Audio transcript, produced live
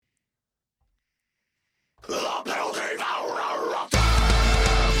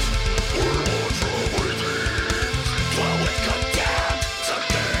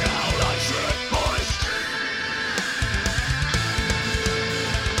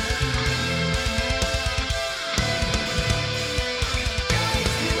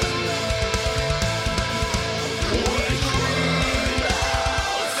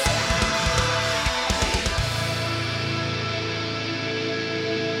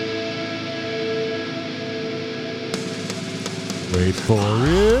Wait for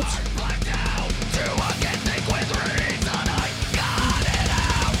it.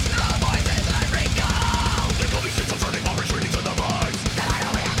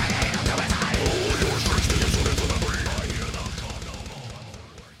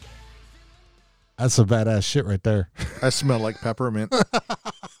 That's some badass shit right there. I smell like peppermint.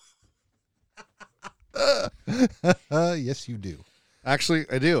 Yes, you do. Actually,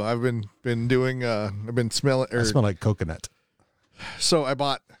 I do. I've been doing. I've been smelling. I smell like coconut. So I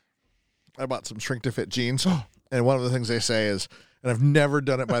bought some shrink to fit jeans, and one of the things they say is, and I've never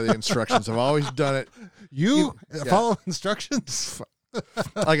done it by the instructions. I've always done it. You follow instructions.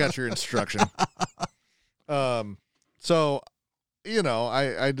 I got your instruction. So,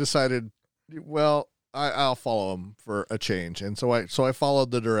 I decided, well, I'll follow them for a change, and so I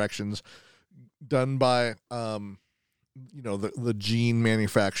followed the directions done by the jean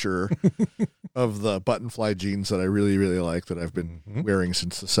manufacturer of the button fly jeans that I really, really like, that I've been wearing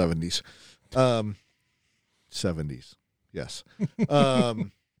since the 70s. 70s. Yes.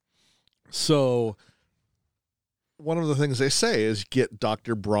 So one of the things they say is get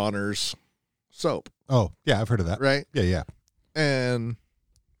Dr. Bronner's soap. Oh, yeah, I've heard of that. Right? Yeah. And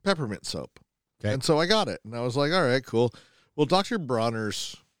peppermint soap. Okay. And so I got it. And I was like, all right, cool. Well, Dr.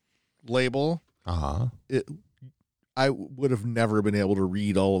 Bronner's label, I would have never been able to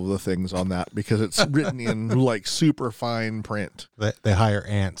read all of the things on that because it's written in like super fine print. They hire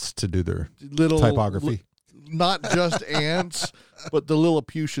ants to do their Little typography. Not just ants, but the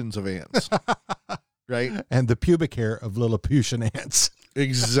Lilliputians of ants. Right? And the pubic hair of Lilliputian ants.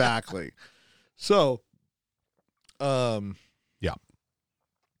 Exactly. So, yeah.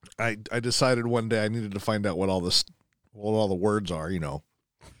 I decided one day I needed to find out what all the words are,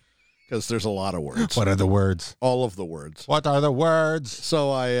 because there's a lot of words. What are the words? All of the words. What are the words?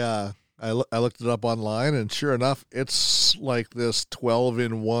 So I looked it up online, and sure enough, it's like this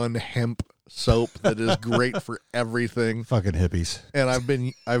 12-in-1 hemp soap that is great for everything. Fucking hippies. And I've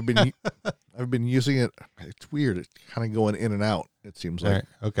been using it. It's weird. It's kind of going in and out. It seems like. Right.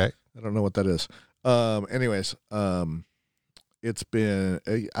 Okay. I don't know what that is. Anyways, I've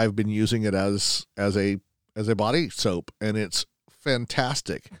been using it as a body soap, and it's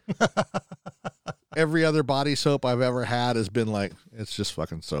fantastic. Every other body soap I've ever had has been like, it's just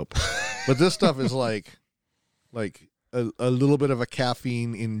fucking soap. But this stuff is like a little bit of a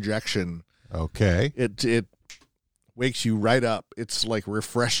caffeine injection. Okay. It wakes you right up. It's like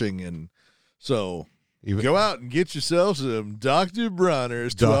refreshing, and so go out and get yourself some Dr.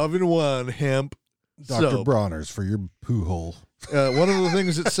 Bronner's 12-in-1 hemp Dr. soap. Bronner's for your poo hole. One of the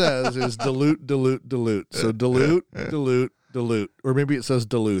things it says is dilute, dilute, dilute. So dilute, dilute, dilute. Or maybe it says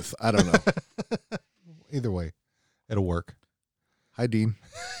Duluth. I don't know. Either way, it'll work. Hi, Dean.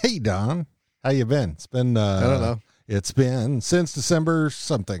 Hey, Don. How you been? It's been, I don't know. It's been since December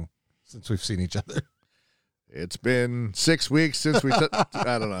something since we've seen each other. It's been 6 weeks since we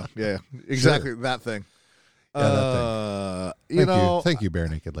I don't know. Yeah, exactly. Sure. That thing. Yeah, that thing. Thank you, Bare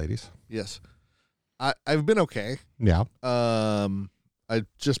Naked Ladies. Yes. I've been okay. Yeah. I've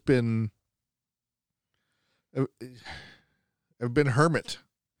just been I've been hermit.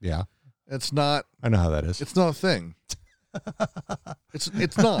 Yeah. It's not. I know how that is. It's not a thing.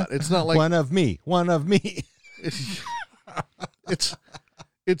 It's not. It's not like one of me.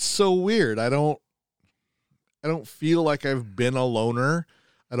 It's so weird. I don't feel like I've been a loner.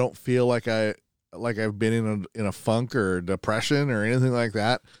 I don't feel like I've been in a funk or depression or anything like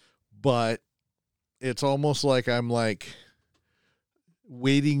that. But it's almost like I'm like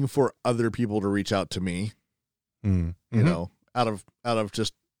waiting for other people to reach out to me. Mm. You know, out of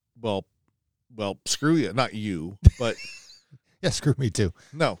just well, screw you, not you, but yeah, screw me too.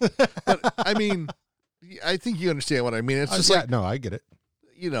 No, but I mean, I think you understand what I mean. It's just like, no, I get it.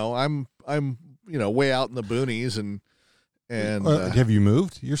 I'm way out in the boonies and have you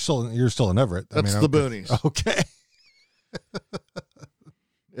moved? You're still in Everett. That's the boonies. Okay.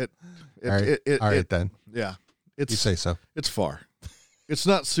 All right then. Yeah, you say so. It's far. It's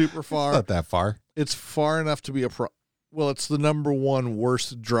not super far. It's not that far. It's far enough to be well, it's the number one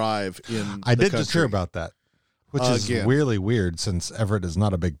worst drive in. I the did country. just hear about that, which is really weird since Everett is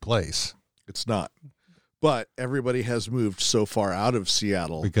not a big place. It's not. But everybody has moved so far out of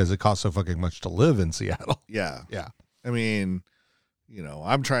Seattle because it costs so fucking much to live in Seattle. Yeah. Yeah. I mean,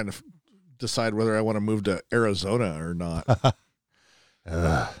 I'm trying to decide whether I want to move to Arizona or not.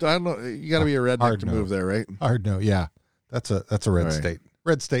 I don't know. You got to be a redneck to move there, right? Hard no. Yeah. That's a red state.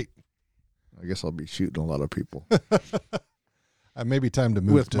 Red state. I guess I'll be shooting a lot of people. Maybe time to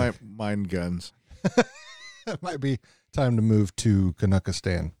move with my mind guns. It might be time to move to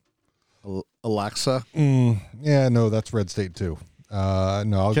Canuckistan. Alexa. Yeah, no, that's red state too.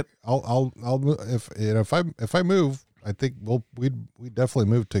 No, I'll if I move, I think we definitely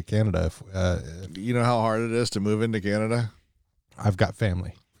move to Canada. If you know how hard it is to move into Canada. I've got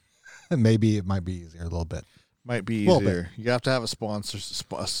family. Maybe it might be easier a little bit. Might be easier. You have to have a sponsor,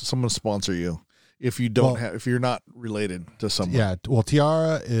 someone sponsor you. If you don't if you're not related to someone. Yeah. Well,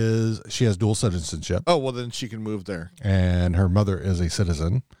 Tiara she has dual citizenship. Oh, well, then she can move there. And her mother is a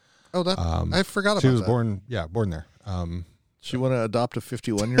citizen. Oh, I forgot about that. She was born there. She want to adopt a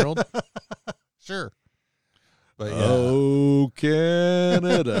 51-year-old? Sure. But oh, Canada,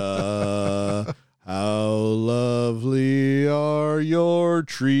 how lovely are your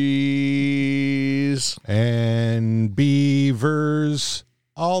trees. And beavers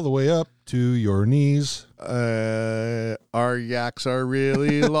all the way up to your knees. Our yaks are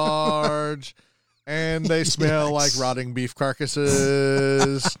really large, and they smell like rotting beef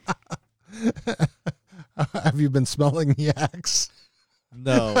carcasses. Have you been smelling yaks?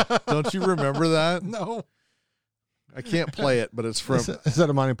 No. Don't you remember that? No. I can't play it, but it's from... Is that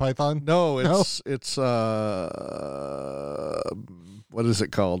a Monty Python? No, it's what is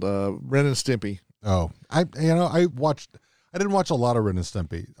it called? Ren and Stimpy. Oh, I didn't watch a lot of Ren and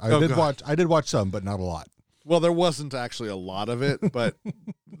Stimpy. I did watch some, but not a lot. Well, there wasn't actually a lot of it, but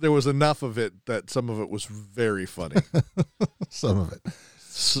there was enough of it that some of it was very funny. Some of it. A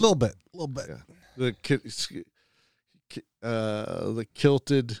little bit. Yeah. The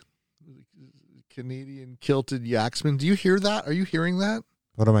kilted Canadian kilted yaksman. Do you hear that? Are you hearing that?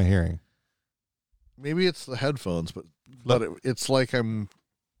 What am I hearing? Maybe it's the headphones, but it's like I'm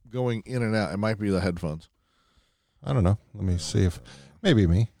going in and out. It might be the headphones. I don't know. Let me see if maybe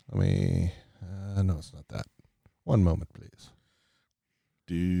me. No, it's not that. One moment, please.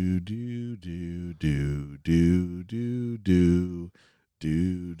 Do do do do do do do do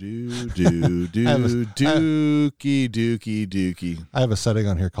do do do dookie dookie dookie. I have a setting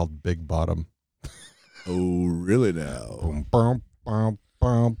on here called Big Bottom. Oh, really now?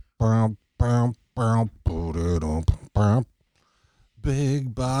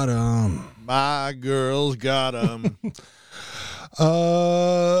 Big Bottom. My girl's got 'em.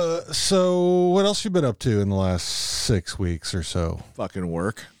 So what else you been up to in the last 6 weeks or so? Fucking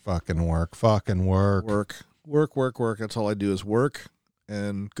work. Work. That's all I do is work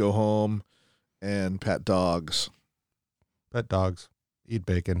and go home and pet dogs. Pet dogs. Eat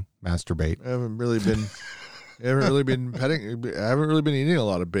bacon. Masturbate. I haven't really been petting. I haven't really been eating a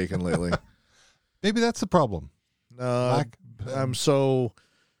lot of bacon lately. Maybe that's the problem. My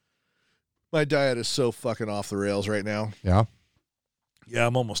diet is so fucking off the rails right now. Yeah. Yeah,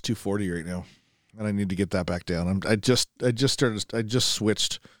 I'm almost 240 right now, and I need to get that back down. I just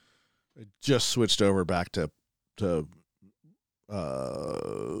switched over back to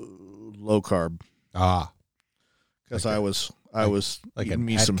low carb. Because I was like eating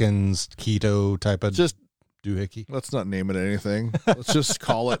an Atkins keto type of just doohickey. Let's not name it anything. Let's just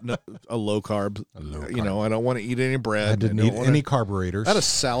call it a low carb. You know, I don't want to eat any bread. I didn't eat any carburetors. I had a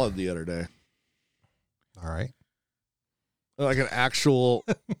salad the other day. All right. Like an actual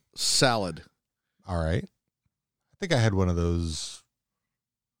salad. All right. I think I had one of those.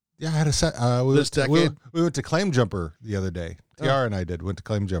 Yeah, I had a set. This decade? We went to Claim Jumper the other day. Tiara and I went to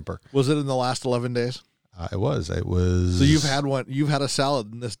Claim Jumper. Was it in the last 11 days? It was. So you've had one. You've had a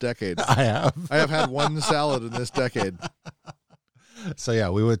salad in this decade. I have. I have had one salad in this decade. So yeah,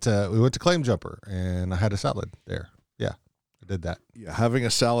 we went to Claim Jumper, and I had a salad there. Yeah, I did that. Yeah, having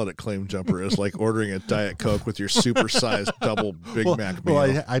a salad at Claim Jumper is like ordering a Diet Coke with your supersized double Big Mac meal.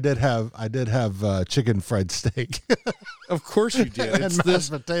 Well, I did have chicken fried steak. Of course you did. It's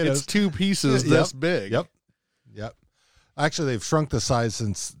mashed potatoes. It's 2 pieces this big. Yep. Actually, they've shrunk the size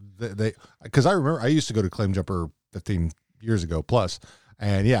since because I remember I used to go to Claim Jumper 15 years ago plus,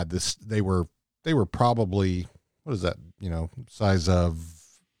 and yeah, they were probably, what is that, size of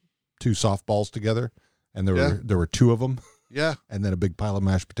 2 softballs together, and there were 2 of them. Yeah, and then a big pile of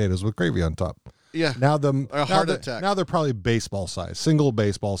mashed potatoes with gravy on top. Yeah. Now attack. Now they're probably baseball size, single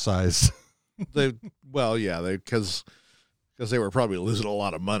baseball size. Because they were probably losing a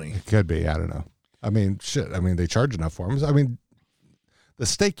lot of money. It could be. I don't know. I mean, shit. I mean, they charge enough for them. I mean, the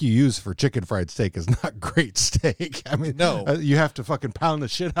steak you use for chicken fried steak is not great steak. I mean, no, you have to fucking pound the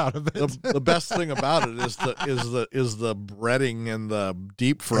shit out of it. The best thing about it is the breading and the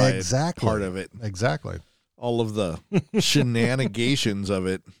deep fried part of it. Exactly. All of the shenanigations of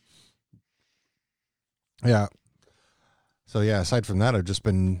it. Yeah. So yeah, aside from that, I've just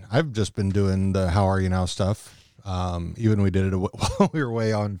been doing the How Are You Now stuff. Even we did it while we were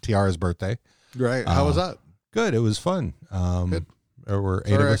away on Tiara's birthday. Right. How was that? Good. It was fun. Good. There were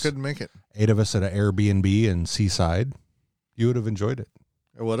eight Sorry, of I us. couldn't make it. 8 of us at an Airbnb in Seaside. You would have enjoyed it.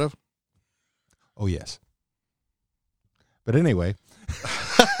 I would have. Oh yes. But anyway,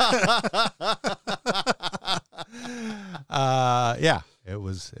 yeah, it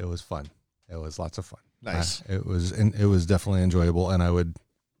was fun. It was lots of fun. Nice. It was definitely enjoyable, and I would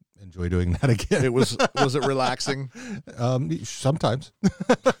enjoy doing that again. It was it relaxing? Sometimes.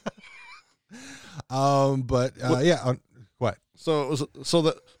 But yeah. What? So it was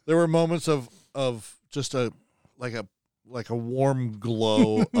that there were moments of just a warm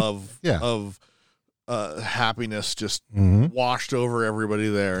glow of Yeah. of happiness just Mm-hmm. washed over everybody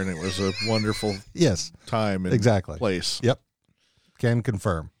there, and it was a wonderful Yes. time and Exactly. place. Yep. Can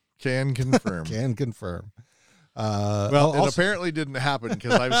confirm. Can confirm. Can confirm. Well, it also, apparently didn't happen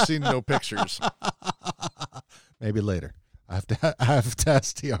because I've seen no pictures. maybe later. I have to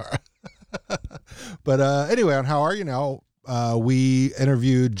ask Tiara. But anyway, on How Are You Now, we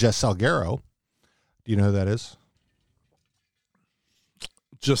interviewed Jess Salguero. Do you know who that is?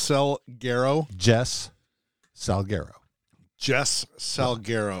 Giselle Garrow. Jess Salguero. Jess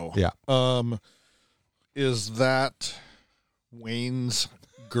Salguero. Yeah. Is that Wayne's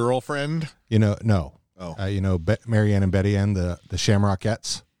girlfriend? No. Oh. Marianne and Betty Ann, the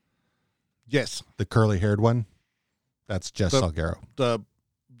Shamrockettes, Yes. the curly haired one. That's Jess Salguero. The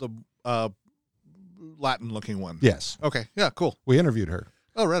Latin looking one. Yes. Okay. Yeah, cool. We interviewed her,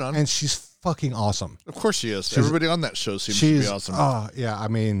 Oh, right on. and she's fucking awesome. Of course she is. She's- Everybody on that show seems to be awesome. Oh, yeah. I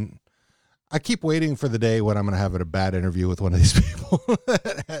mean, I keep waiting for the day when I'm going to have a bad interview with one of these people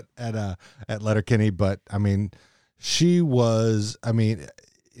at Letterkenny. But I mean, she was. I mean,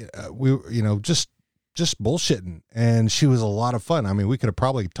 we just bullshitting, and she was a lot of fun. I mean, we could have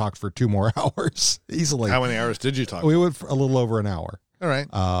probably talked for 2 more hours easily. How many hours did you talk? We went for a little over an hour. All right.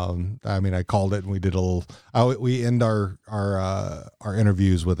 I mean, I called it, and we did a little. We end our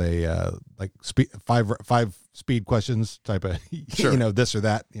interviews with a five speed questions type of, Sure. this or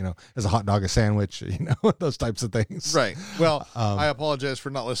that, is a hot dog a sandwich, those types of things. Right. Well, I apologize for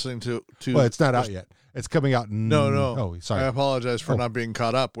not listening to. Well, it's not out yet. It's coming out. No. Oh, sorry. I apologize for not being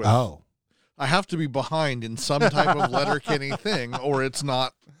caught up with. Oh, I have to be behind in some type of Letterkenny thing, or it's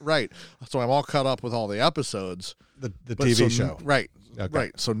not right. So I'm all caught up with all the episodes. the But TV show. Right. Okay.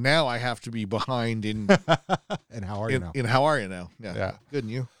 Right. So now I have to be behind in And How Are You Now? in How Are You Now? Yeah. Yeah. Good.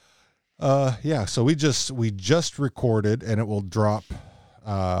 And you? Yeah. So we just recorded, and it will drop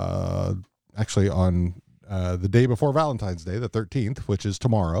actually on the day before Valentine's Day, the 13th, which is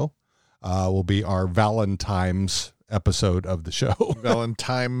tomorrow. Will be our Valentine's episode of the show.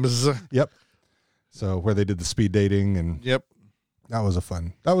 Valentine's. Yep. So where they did the speed dating, and Yep. that was a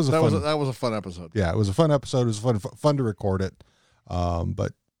fun. That was a That fun. was a fun episode. Yeah, it was a fun episode. It was fun to record it.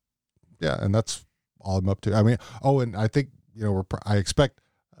 But yeah, and that's all I'm up to. I mean, and I think I expect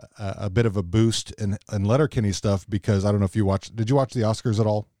a bit of a boost in Letterkenny stuff, because I don't know if you did you watch the Oscars at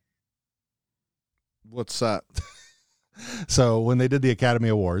all? What's that? So when they did the Academy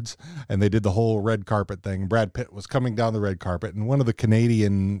Awards and they did the whole red carpet thing, Brad Pitt was coming down the red carpet, and one of the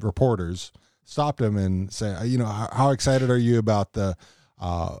Canadian reporters stopped him and said, how excited are you about the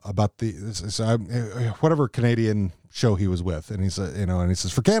whatever Canadian show he was with? And he said, and he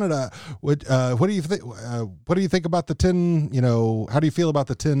says, for Canada, what do you think? What do you think about the 10? How do you feel about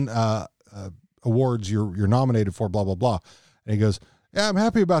the 10 awards you're nominated for? Blah blah blah. And he goes, yeah, I'm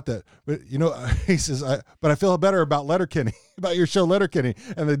happy about that. But he says, but I feel better about Letterkenny, about your show Letterkenny.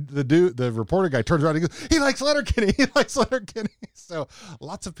 And the reporter guy turns around and goes, he likes Letterkenny. He likes Letterkenny. So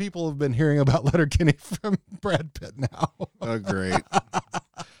lots of people have been hearing about Letterkenny from Brad Pitt now. Oh, great.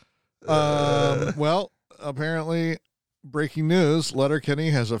 Well, apparently, breaking news: Letterkenny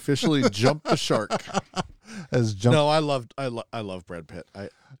has officially jumped the shark. Has jumped. No, I love Brad Pitt.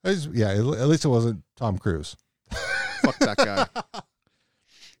 Yeah, at least it wasn't Tom Cruise. Fuck that guy.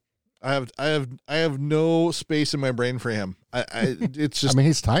 I have no space in my brain for him. It's just. I mean,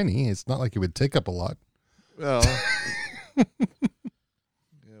 he's tiny. It's not like he would take up a lot. Well, yeah,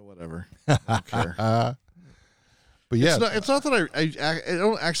 whatever. I don't care. But yeah, It's not that I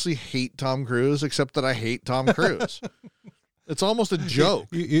don't actually hate Tom Cruise, except that I hate Tom Cruise. It's almost a joke.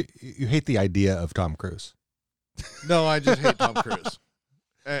 you hate the idea of Tom Cruise. No, I just hate Tom Cruise.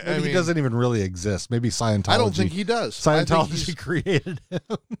 I mean, he doesn't even really exist. Maybe Scientology. I don't think he does. Scientology created him.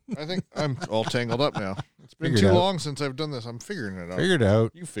 I think I'm all tangled up now. It's been Figure it too out. long since I've done this. I'm figuring it out. Figure it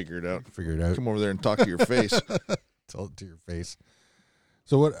out. You figure it out. Figure it out. Come over there and talk to your face. Tell it to your face.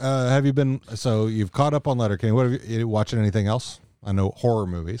 So what have you been? So you've caught up on Letterkenny. What have you watching? Anything else? I know horror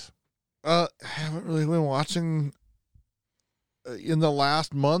movies. Haven't really been watching. In the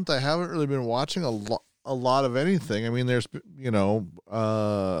last month, I haven't really been watching a lot. a lot of anything. I mean, there's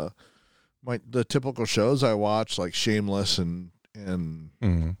the typical shows I watch, like Shameless and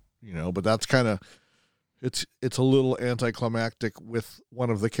but that's kind of it's a little anticlimactic with one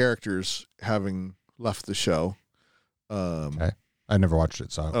of the characters having left the show. Okay. I never watched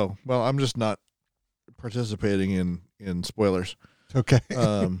it, so. Oh, well, I'm just not participating in spoilers. Okay.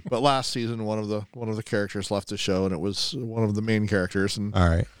 But last season, one of the characters left the show, and it was one of the main characters, and all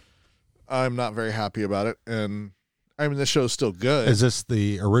right. I'm not very happy about it. And I mean, the show's still good. Is this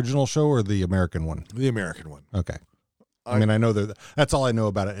the original show or the American one? The American one. Okay. I mean, I know that's all I know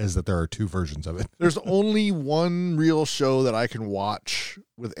about it is that there are two versions of it. There's only one real show that I can watch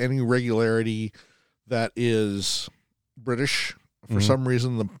with any regularity that is British. For some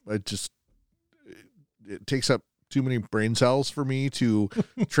reason, it takes up too many brain cells for me to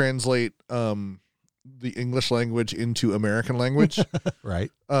translate the English language into American language. Right.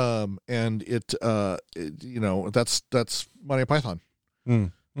 And that's Monty Python.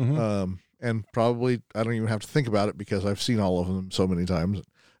 Mm-hmm. And probably I don't even have to think about it because I've seen all of them so many times.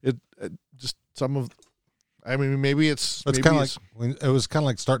 It just some of, I mean, maybe it's kind of like it was kind of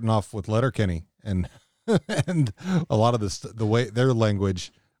like starting off with Letterkenny and and a lot of the way their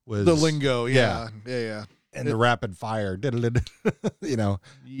language was the lingo, yeah. And the rapid fire, Yeah.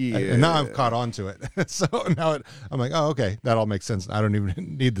 And now I've caught on to it. So now I'm like, oh, okay, that all makes sense. I don't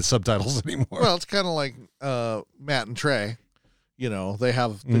even need the subtitles anymore. Well, it's kind of like Matt and Trey. They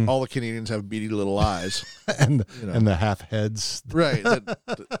have all the Canadians have beady little eyes, and the half heads, right?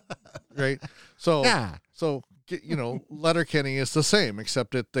 Right. So yeah. So Letterkenny is the same,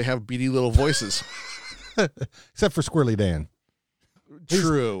 except that they have beady little voices. Except for Squirrely Dan.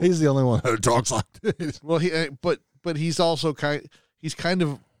 True. He's the only one who talks like this. Well, but he's also he's kind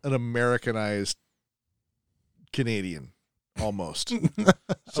of an Americanized Canadian, almost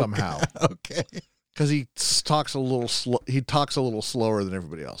somehow. Okay. Because he talks a little slower than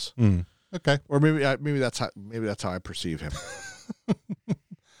everybody else. Okay. Or maybe that's how I perceive him.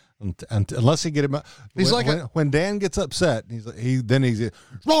 Unless he get him, he's when Dan gets upset, he's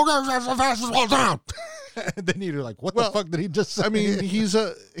slow down as fast as slow down. And then you're like, what the fuck did he just say? I mean, he's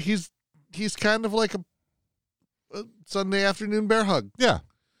kind of like a Sunday afternoon bear hug. Yeah,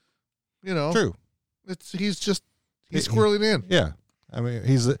 true. He's squirreling in. Yeah, I mean,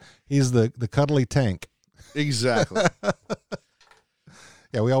 he's the cuddly tank. Exactly.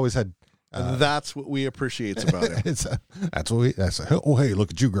 Yeah, we always had. And that's what we appreciate about him. Oh, hey,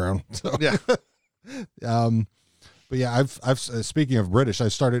 look at you, ground. So, yeah. But yeah, I've speaking of British, we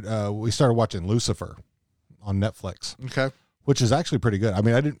started watching Lucifer on Netflix. Okay. Which is actually pretty good. I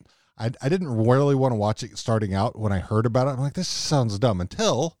mean, I didn't really want to watch it starting out. When I heard about it, I'm like, this sounds dumb,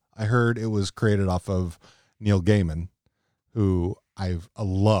 until I heard it was created off of Neil Gaiman, who I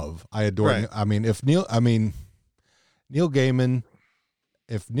love. I adore. Right. I mean, Neil Gaiman.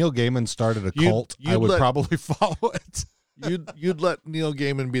 If Neil Gaiman started a cult, I would probably follow it. You'd let Neil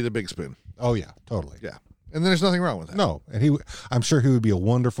Gaiman be the big spoon. Oh yeah, totally. Yeah, and there's nothing wrong with that. No, and I'm sure he would be a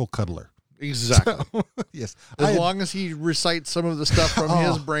wonderful cuddler. Exactly. So, yes, as long as he recites some of the stuff from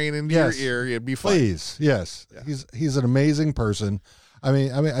his brain into your ear, it'd be fine. Please, yes, yeah. He's an amazing person. I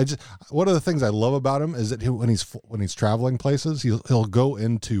mean, one of the things I love about him is that when he's traveling places, he'll go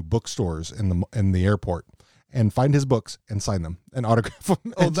into bookstores in the airport and find his books and sign them and autograph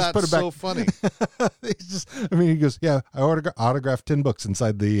them. Oh, that's so funny. He goes, yeah, I autographed 10 books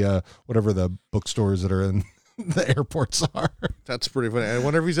inside the, whatever the bookstores that are in the airports are. That's pretty funny. I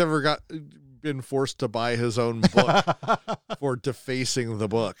wonder if he's ever been forced to buy his own book for defacing the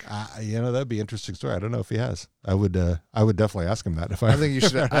book. That'd be an interesting story. I don't know if he has. I would definitely ask him that if I think you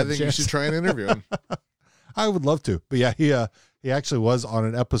should. I think you should try and interview him. I would love to, but yeah, he actually was on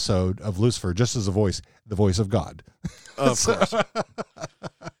an episode of Lucifer just as the voice of God. Of course.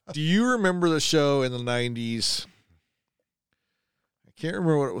 Do you remember the show in the 90s? I can't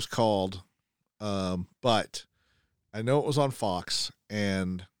remember what it was called, but I know it was on Fox,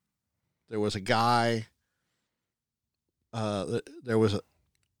 and there was a guy. So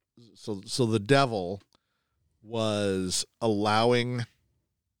the devil was allowing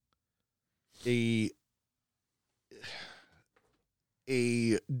a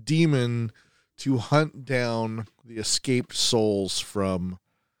demon to hunt down the escaped souls from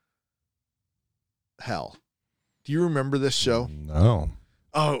hell. Do you remember this show? No.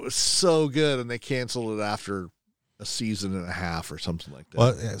 Oh, it was so good, and they canceled it after a season and a half or something like that.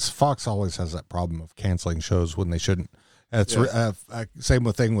 Well, Fox always has that problem of canceling shows when they shouldn't. It's same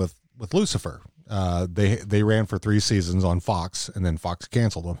thing with Lucifer. They ran for 3 seasons on Fox, and then Fox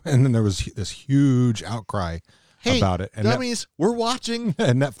canceled them, and then there was this huge outcry about it. And dummies, we're watching.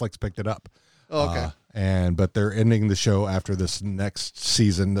 And Netflix picked it up. Oh, okay. but they're ending the show after this next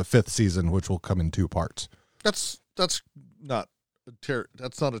season, the 5th season, which will come in 2 parts. That's not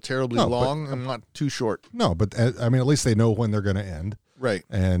that's not a terribly No, long and not too short. No, but I mean, at least they know when they're going to end, Right.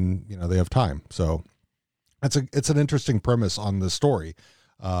 and they have time. So it's an interesting premise on the story.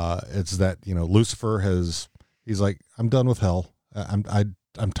 It's that Lucifer he's like, I'm done with hell.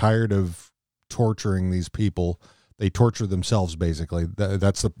 I'm tired of torturing these people. They torture themselves, basically.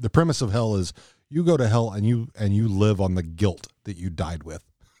 That's the premise of hell is you go to hell and you live on the guilt that you died with.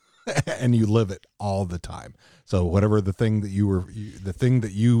 And you live it all the time. So whatever the thing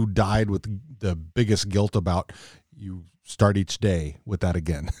that you died with the biggest guilt about, you start each day with that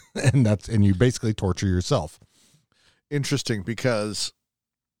again. and you basically torture yourself. Interesting, because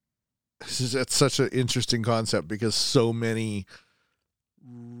it's such an interesting concept, because so many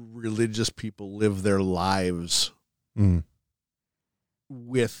religious people live their lives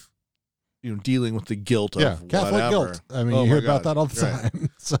with dealing with the guilt of Catholic whatever. guilt. I mean, you hear about that all the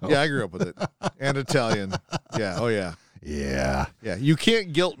time. So. Yeah, I grew up with it. And Italian. Yeah. Oh, yeah. Yeah. Yeah. You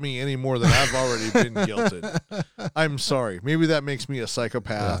can't guilt me any more than I've already been guilted. I'm sorry. Maybe that makes me a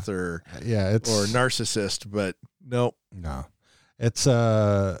psychopath or narcissist, but nope. No. It's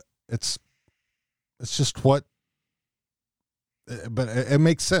just what, but it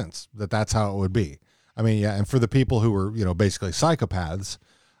makes sense that's how it would be. I mean, yeah. And for the people who were, basically psychopaths,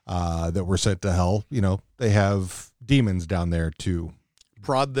 that were sent to hell, they have demons down there to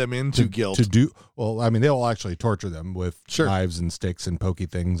prod them into guilt. To do well, I mean, they'll actually torture them with knives and sticks and pokey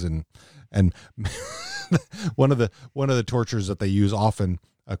things, and one of the tortures that they use often,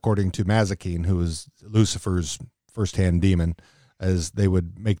 according to Mazikeen, who is Lucifer's first-hand demon, is they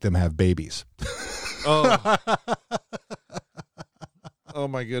would make them have babies. Oh. Oh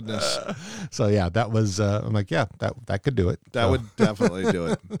my goodness. So yeah, that was I'm like, yeah, that could do it. That would definitely do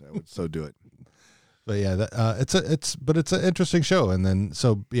it. That would so do it. But yeah, it's an interesting show. And then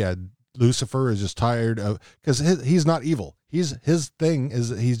Lucifer is just tired of, because he's not evil. His thing is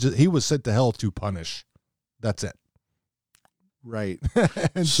he was sent to hell to punish. That's it. Right.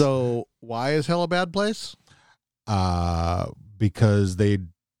 So why is hell a bad place? Because they,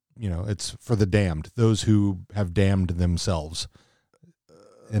 it's for the damned, those who have damned themselves.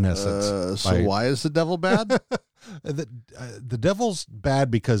 In essence. So why is the devil bad? The devil's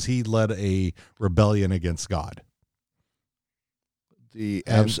bad because he led a rebellion against God. The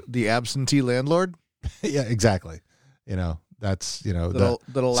absentee landlord? Yeah, exactly. That's, that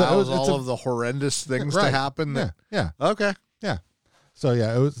allows all of the horrendous things to happen. Yeah. Okay. Yeah. So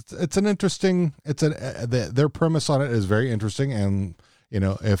yeah, it's an interesting, their premise on it is very interesting. And,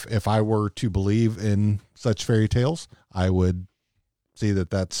 if I were to believe in such fairy tales, I would see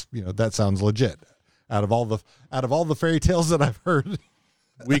that sounds legit. Out of all the fairy tales that I've heard,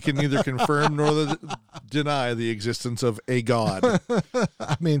 we can neither confirm nor deny the existence of a god.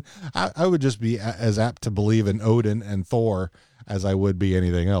 I mean, I would just be as apt to believe in Odin and Thor as I would be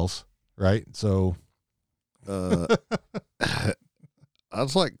anything else, right? So, that's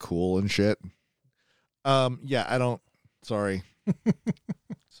like cool and shit. Yeah, I don't. Sorry.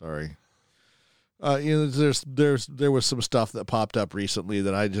 There was some stuff that popped up recently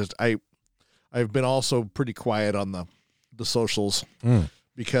that I've been also pretty quiet on the socials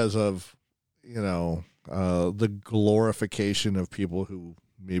because of the glorification of people who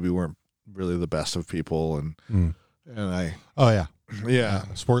maybe weren't really the best of people, and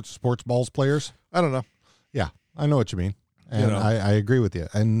sports balls players. I don't know. Yeah, I know what you mean, and I agree with you,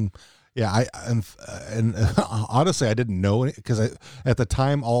 and. Yeah, and honestly, I didn't know because at the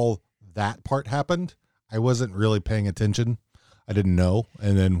time all that part happened, I wasn't really paying attention. I didn't know,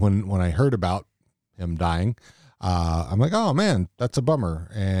 and then when I heard about him dying, I'm like, oh man, that's a bummer.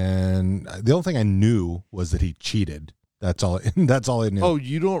 And the only thing I knew was that he cheated. That's all. That's all I knew. Oh,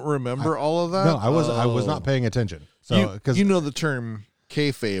 you don't remember all of that? No, I was not paying attention. So because you know the term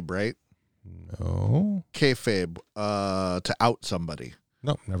kayfabe, right? No, kayfabe, to out somebody.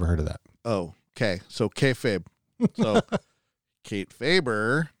 Nope, never heard of that. Oh, okay. So kayfabe. So Kate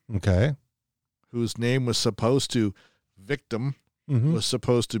Faber, okay, whose name was supposed to victim was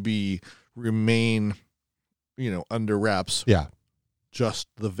supposed to remain, under wraps. Yeah, just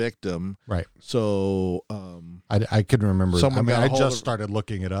the victim. Right. So I couldn't remember. I just started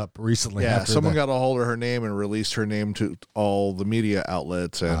looking it up recently. Yeah, someone got a hold of her name and released her name to all the media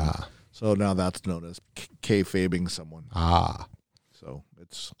outlets, and so now that's known as kayfabing someone. So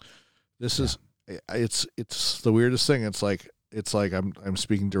it's the weirdest thing. It's like I'm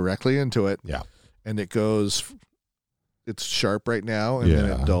speaking directly into it. Yeah. And it's sharp right now, and then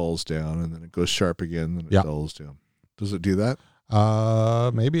it dulls down, and then it goes sharp again, and it dulls down. Does it do that?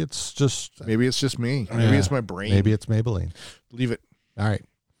 Maybe it's just Maybe it's just me. Maybe it's my brain. Maybe it's Maybelline. Leave it. All right.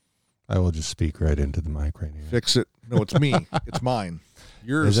 I will just speak right into the mic right here. Fix it. No, it's me. It's mine.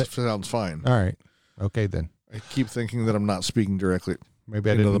 Yours sounds fine. All right. Okay, then. I keep thinking that I'm not speaking directly Maybe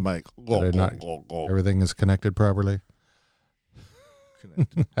I into didn't. the mic. Did I not- Everything is connected properly.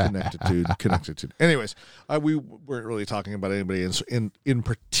 Connected. Anyways, we weren't really talking about anybody in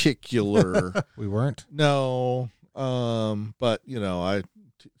particular. We weren't? No. But you know,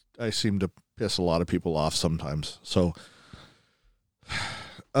 I seem to piss a lot of people off sometimes. So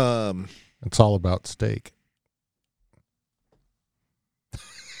It's all about steak.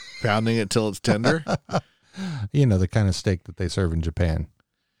 pounding it till it's tender. You know, the kind of steak that they serve in Japan.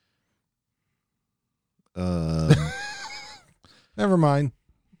 Never mind.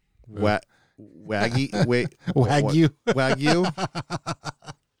 Wagyu. Wait. Wagyu.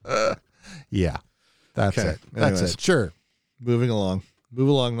 Wagyu. Yeah. That's Okay. it. That's Anyways. it. Sure. Moving along. Move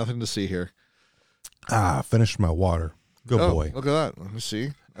along. Nothing to see here. Finished my water. Good Oh, boy. Look at that. Let me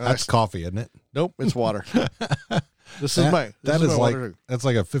see. That's coffee, isn't it? Nope. It's water. This is my water. That's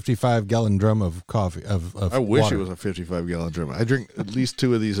like a 55-gallon drum of coffee of I wish water. it was a 55-gallon drum. I drink at least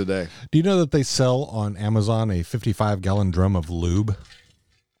 2 of these a day. Do you know that they sell on Amazon a 55-gallon drum of lube?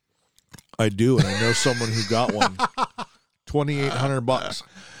 I do, and I know someone who got one. $2,800.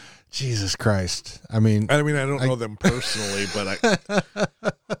 Jesus Christ. I mean, I don't know them personally, but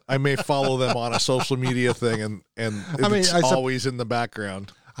I may follow them on a social media thing, and it's always in the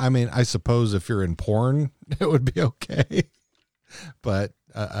background. I mean, I suppose if you're in porn, it would be okay. But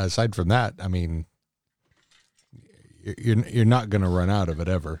aside from that, I mean, you're not going to run out of it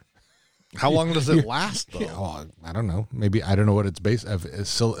ever. How long does it last, though? Yeah, well, I don't know. Maybe I don't know what it's based of.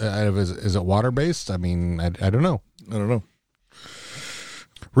 Is it water based? I mean, I don't know. I don't know.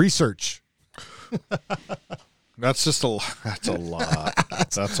 Research. That's a lot.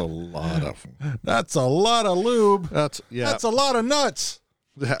 That's a lot of. That's a lot of lube. That's a lot of nuts.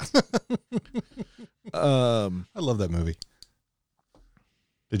 Yeah. I love that movie.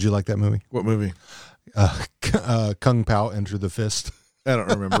 Did you like that movie? What movie? Kung Pao Enter the Fist. I don't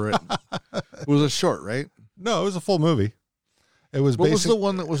remember it. It was a short, right? No, it was a full movie. It was. What was the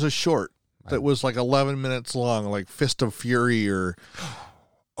one that was a short that was like 11 minutes long, like Fist of Fury or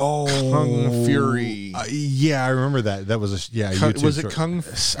Kung Fury? Yeah, I remember that. That was a Was it short. Kung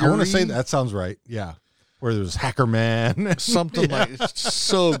Fury? I want to say that sounds right. Yeah, where there was Hacker Man, something like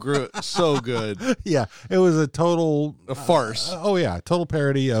so good. Yeah, it was a total farce. Total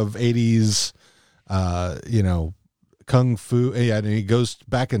parody of 80s. Kung fu. Yeah, and he goes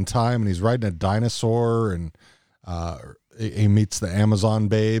back in time and he's riding a dinosaur and he meets the Amazon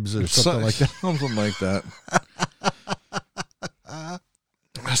babes or something like that. Something like that.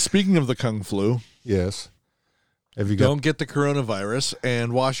 Speaking of the Kung Flu, Yes. Don't get the coronavirus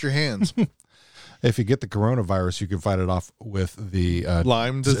and wash your hands. If you get the coronavirus, you can fight it off with the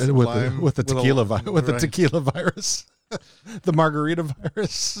Lime, with the tequila right. tequila virus, the margarita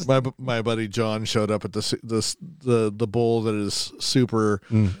virus. My buddy John showed up at the bowl that is super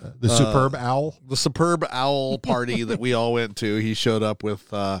The superb owl. The superb owl party that we all went to. He showed up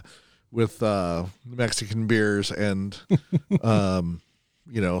with Mexican beers and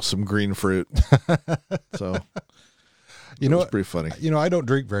some green fruit. So it's pretty funny. I don't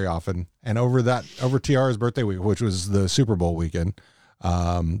drink very often, and over TR's birthday week, which was the Super Bowl weekend,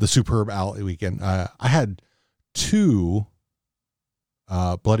 the superb owl weekend, I had 2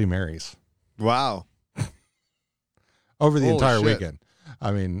 Bloody Marys. Wow. Over the Holy entire shit. weekend.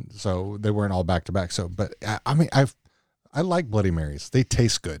 I mean, so they weren't all back to back. So, but I like Bloody Marys. They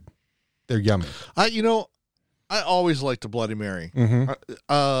taste good. They're yummy. I always liked a Bloody Mary. Mm-hmm.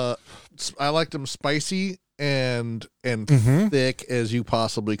 I liked them spicy and Mm-hmm. thick as you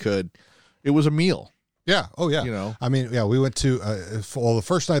possibly could. It was a meal. Yeah. Oh, yeah. I mean, yeah, we went to, the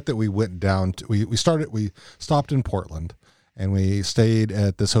first night that we went down, we stopped in Portland and we stayed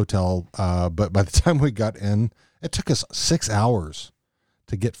at this hotel. But by the time we got in, it took us 6 hours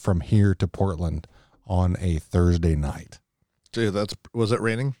to get from here to Portland on a Thursday night. Dude, was it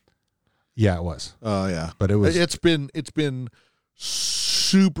raining? Yeah, it was. Oh yeah. But it's been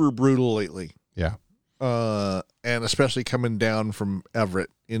super brutal lately. Yeah. And especially coming down from Everett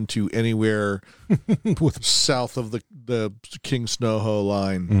into anywhere south of the King Snoho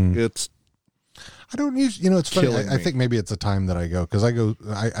line. It's I don't use, it's funny. killing I me. think maybe it's a time that I go because I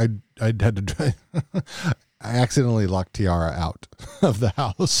had to drive. I accidentally locked Tiara out of the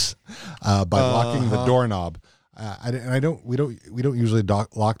house by locking the doorknob. We don't usually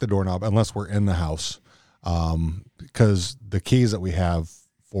lock the doorknob unless we're in the house, because the keys that we have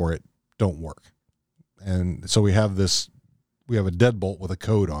for it don't work, and so we have we have a deadbolt with a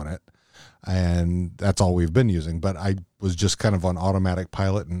code on it, and that's all we've been using. But I was just kind of on automatic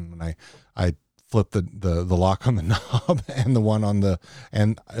pilot, and I flipped the lock on the knob and the one on the,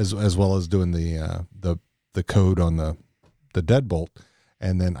 and as well as doing the code on the deadbolt.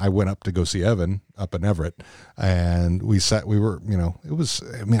 And then I went up to go see Evan up in Everett, and we were, you know, it was,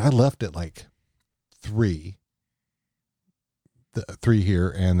 I mean, I left at like 3 here,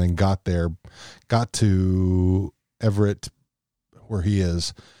 and then got to Everett where he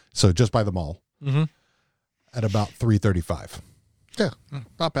is. So just by the mall at about 3:35. Yeah.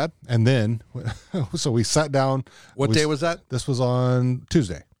 Not bad. And then, so we sat down. What day was that? This was on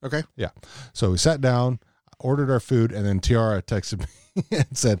Tuesday. Okay. Yeah. So we sat down, ordered our food, and then Tiara texted me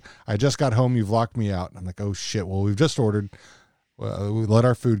and said, "I just got home. You've locked me out." And I'm like, "Oh shit." Well, we've just ordered. Well, we let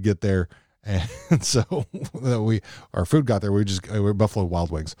our food get there. And so our food got there. We're Buffalo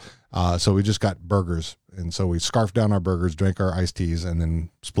Wild Wings. So we just got burgers. And so we scarfed down our burgers, drank our iced teas, and then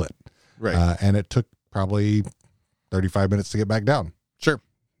split. Right. And it took probably 35 minutes to get back down. Sure.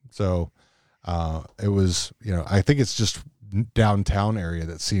 So, it was, you know, I think it's just downtown area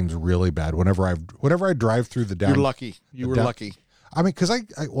that seems really bad. Whenever I drive through the downtown. You're lucky. You were lucky. I mean, cause I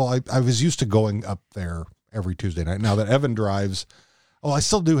was used to going up there every Tuesday night. Now that Evan drives, I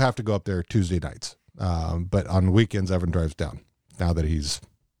still do have to go up there Tuesday nights. But on weekends, Evan drives down now that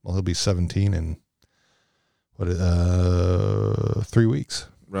he'll be 17 in 3 weeks.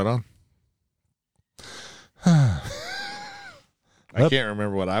 Right on. I can't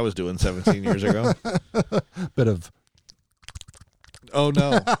remember what I was doing 17 years ago. Bit of. Oh,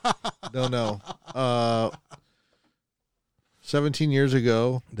 no. 17 years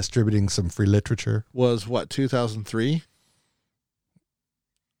ago. Distributing some free literature. Was what, 2003?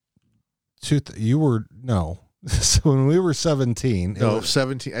 You were, no. So when we were 17. No,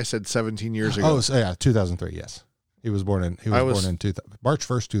 17. I said 17 years ago. Oh, so yeah, 2003, yes. He was born in March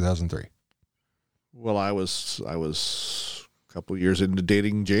 1st, 2003. Well, I was a couple years into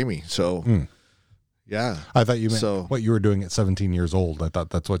dating Jamie, so yeah. I thought you meant what you were doing at 17 years old. I thought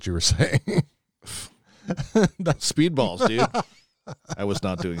that's what you were saying. Speedballs, dude. I was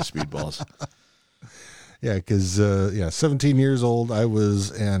not doing speedballs. Yeah, because 17 years old, I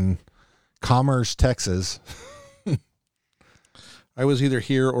was in Commerce, Texas. I was either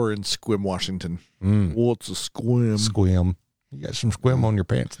here or in Squim, Washington. What's a squim? Squim. You got some squim on your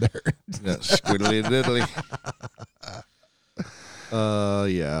pants there. Yeah, squiddly diddly.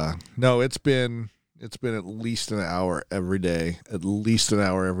 Yeah. No, it's been at least an hour every day. At least an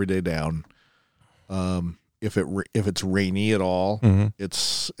hour every day down. If it's rainy at all,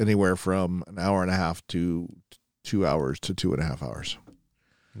 it's anywhere from an hour and a half to 2 hours to 2.5 hours.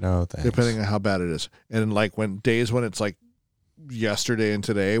 No, thanks. Depending on how bad it is. And like when it's like yesterday and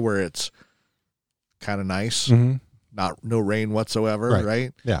today where it's kind of nice, no rain whatsoever,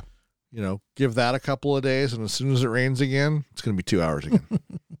 right? Yeah. You know, give that a couple of days, and as soon as it rains again, it's going to be 2 hours again.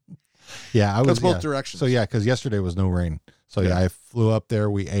 Yeah, I was both directions. So yeah, because yesterday was no rain. So yeah, I flew up there,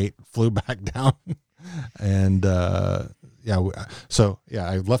 we ate, flew back down, and I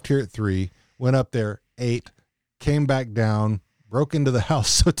left here at 3, went up there, ate, came back down, broke into the house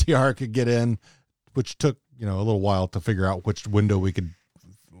so Tiara could get in, which took a little while to figure out which window we could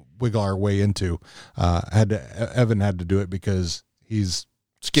wiggle our way into. Evan had to do it because he's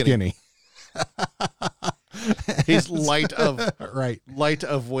skinny. He's light of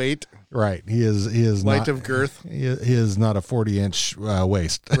weight. Right. He is light not, of girth. He is not a 40-inch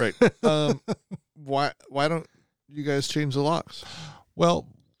waist. Right. Why don't you guys change the locks? Well,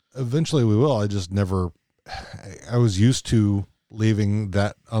 eventually we will. I just never. I was used to leaving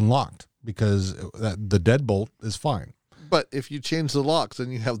that unlocked because the deadbolt is fine. But if you change the locks, then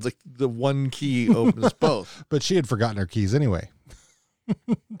you have the one key opens both. But she had forgotten her keys anyway.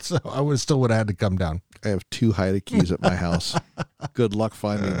 So I still would have had to come down. I have 2 hide keys at my house. Good luck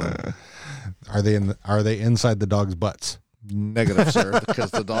finding them. Are they inside the dog's butts? Negative, sir,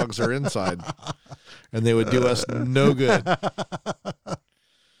 because the dogs are inside. And they would do us no good. But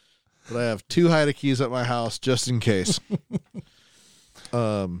I have 2 hide keys at my house just in case.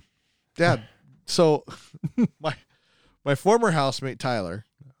 Dad, so my former housemate Tyler,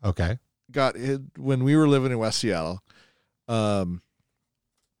 okay, got when we were living in West Seattle.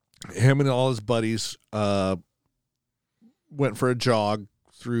 Him and all his buddies went for a jog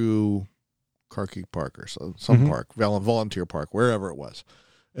through Carkeek Park or some park, volunteer park, wherever it was,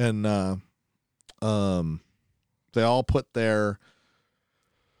 and they all put their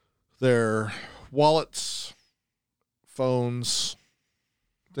wallets, phones,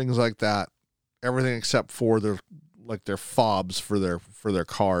 things like that, everything except for their fobs for their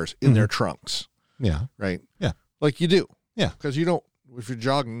cars in their trunks. Yeah. Right. Yeah. Like you do. Yeah. Because if you're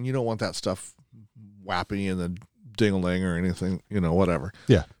jogging, you don't want that stuff whapping in the ding-a-ling or anything, whatever.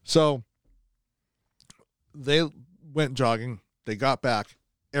 Yeah. So they went jogging. They got back.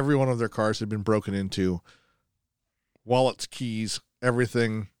 Every one of their cars had been broken into. Wallets, keys,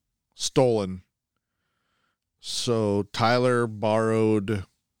 everything stolen. So Tyler borrowed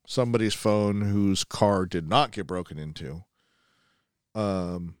somebody's phone whose car did not get broken into,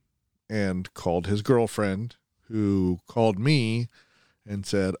 and called his girlfriend, who called me and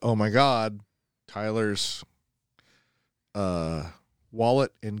said, "Oh my God, Tyler's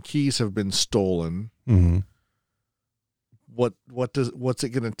wallet and keys have been stolen. Mm-hmm. What's it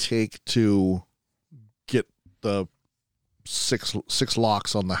going to take to get the six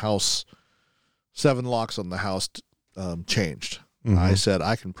locks on the house, 7 locks on the house changed?" Mm-hmm. I said,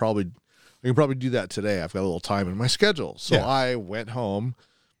 I can probably do that today. I've got a little time in my schedule. So Yeah. I went home.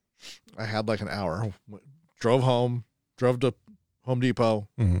 I had like an hour. Drove home, drove to Home Depot,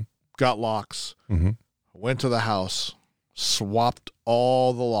 Mm-hmm. got locks, Mm-hmm. went to the house, swapped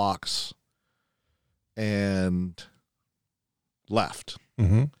all the locks, and left.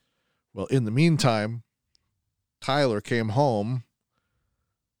 Mm-hmm. Well, in the meantime, Tyler came home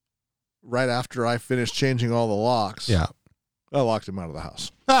right after I finished changing all the locks. Yeah. I locked him out of the house.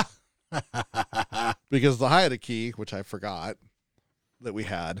 Because the hide a key, which I forgot that we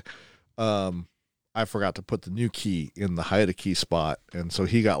had, I forgot to put the new key in the hide a key spot, and so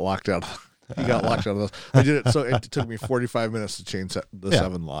he got locked out. He got locked out of those. I did it, so it took me 45 minutes to change the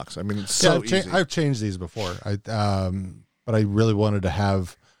 7 locks. I mean, it's so easy. I've changed these before. But I really wanted to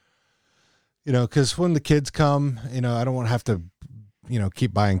have, because when the kids come, I don't want to have to,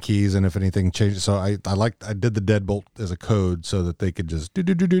 keep buying keys, and if anything changes. So I did the deadbolt as a code so that they could just do,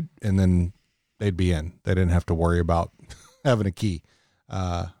 and then they'd be in. They didn't have to worry about having a key.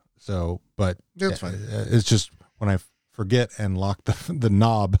 But That's fine. It's just when I forget and lock the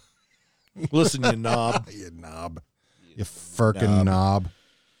knob. Listen, you knob. You knob. You firkin' knob.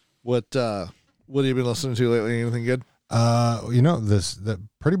 What have you been listening to lately? Anything good?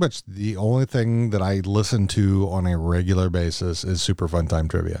 Pretty much the only thing that I listen to on a regular basis is Super Fun Time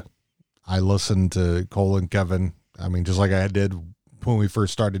Trivia. I listen to Cole and Kevin. I mean, just like I did when we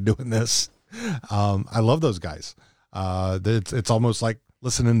first started doing this. I love those guys. It's almost like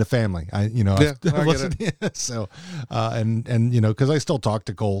listening to family. I get it. So, and because I still talk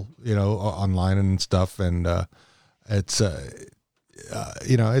to Cole, online and stuff, and it's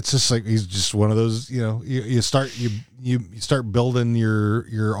it's just like he's just one of those. You start building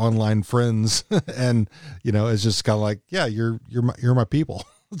your online friends, and it's just kind of like, yeah, you're my people.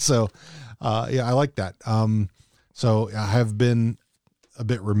 So, I like that. So I have been a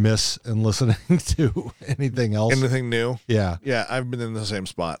bit remiss in listening to anything else. Anything new? Yeah. Yeah, I've been in the same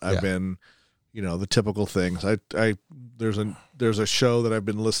spot. I've been, the typical things. There's a show that I've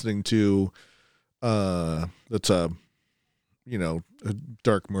been listening to that's a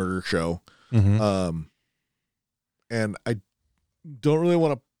dark murder show. Mm-hmm. And I don't really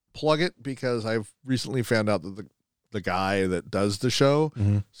want to plug it because I've recently found out that the guy that does the show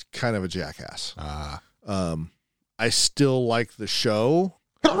is kind of a jackass. I still like the show.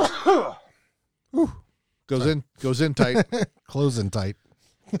 Goes in tight. Closing tight.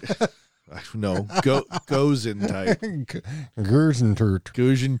 No, goes in tight. Gersen turt.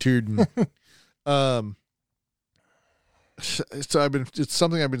 Gozen turden. So it's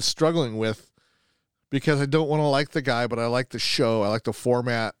something I've been struggling with because I don't want to like the guy, but I like the show. I like the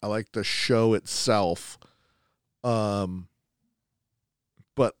format. I like the show itself. But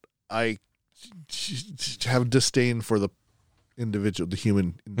I have disdain for the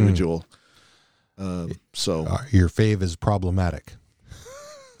human individual. So your fave is problematic.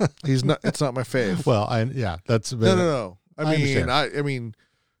 he's not. It's not my fave. Well, that's no. I understand.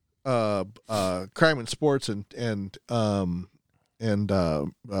 Crime and Sports and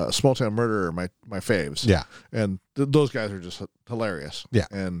Small Town Murder are my faves. Yeah, and those guys are just hilarious. Yeah,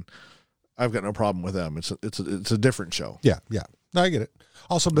 and I've got no problem with them. It's a different show. Yeah. No, I get it.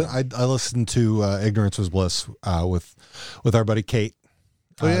 Also, but I listened to Ignorance Was Bliss with our buddy Kate.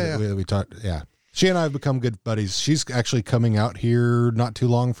 Oh yeah. We talked. Yeah, she and I have become good buddies. She's actually coming out here not too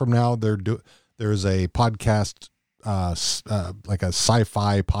long from now. There's a podcast, like a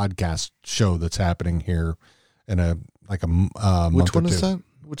sci-fi podcast show that's happening here in a month or two. Which one is that?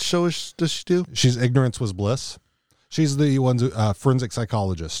 Which show does she do? She's Ignorance Was Bliss. She's the one forensic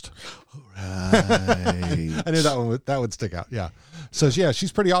psychologist. Right. I knew that would stick out. Yeah. So yeah,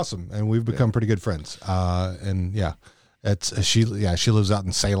 she's pretty awesome, and we've become pretty good friends. And yeah, she lives out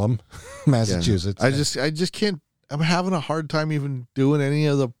in Salem, Massachusetts. Yeah. I just can't. I'm having a hard time even doing any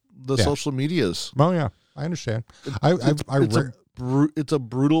of the social medias. Oh yeah, I understand. It's a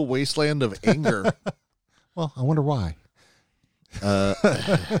brutal wasteland of anger. Well, I wonder why.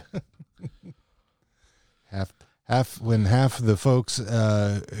 Half the folks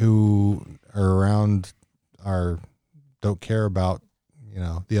who are around don't care about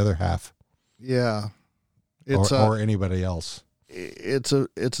the other half. Yeah, or anybody else. It's a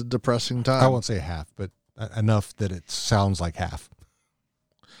depressing time. I won't say half, but enough that it sounds like half.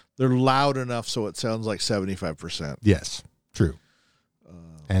 They're loud enough so it sounds like 75%. Yes, true.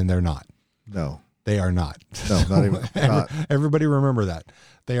 And they're not. No, they are not. No, not even. Not. Everybody remember that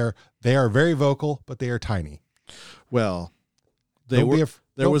they are very vocal, but they are tiny. Well, there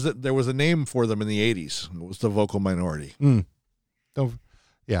was a name for them in the 80s. It was the vocal minority.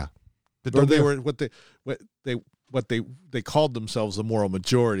 Yeah. Or they were what they called themselves the moral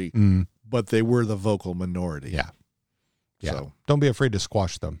majority, but they were the vocal minority. Yeah. Yeah. So don't be afraid to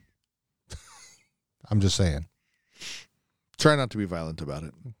squash them. I'm just saying. Try not to be violent about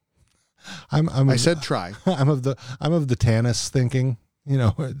it. I said try. I'm of the Tanis thinking,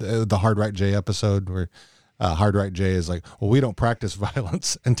 the Hard Right J episode where Hard Right J is like, well, we don't practice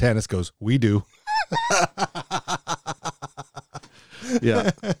violence, and Tanis goes, we do. Yeah.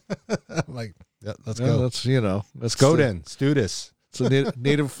 I'm like, yeah, let's go. Let's go then. Let's do this. It's a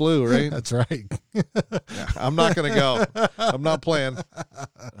native flu, right? That's right. I'm not going to go. I'm not playing.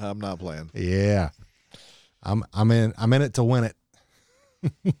 Yeah. I'm in it to win it.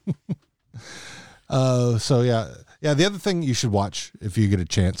 So yeah. The other thing you should watch if you get a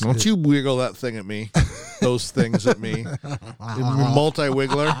chance. Don't you wiggle that thing at me? Those things at me.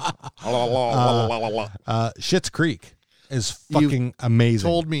 Multi-wiggler. Schitt's Creek is fucking amazing.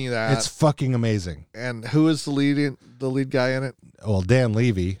 Told me that. It's fucking amazing. And who is the lead guy in it? Well, Dan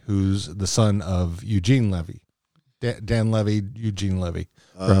Levy, who's the son of Eugene Levy. Dan Levy, Eugene Levy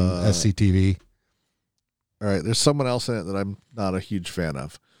from SCTV. All right, there's someone else in it that I'm not a huge fan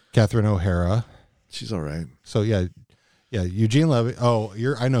of. Catherine O'Hara. She's all right. So yeah, Eugene Levy. Oh,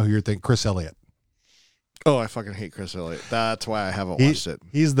 I know who you're thinking. Chris Elliott. Oh, I fucking hate Chris Elliott. That's why I haven't watched it.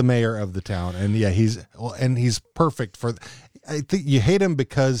 He's the mayor of the town, and yeah, he's perfect for. I think you hate him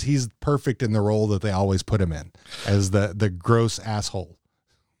because he's perfect in the role that they always put him in, as the gross asshole.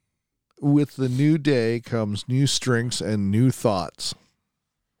 With the new day comes new strengths and new thoughts.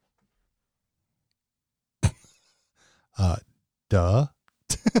 Duh.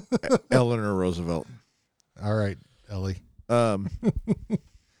 Eleanor Roosevelt. All right, Ellie.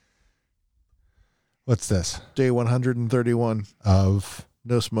 What's this? Day 131 of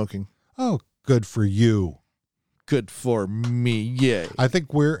no smoking. Oh, good for you. Good for me. Yay. I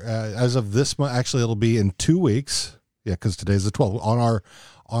think we're as of this month. Actually, it'll be in 2 weeks. Yeah, because today's the 12th.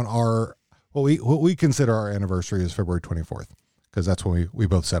 On our what we consider our anniversary is February 24th, because that's when we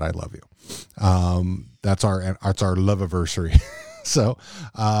both said I love you. That's our love anniversary. So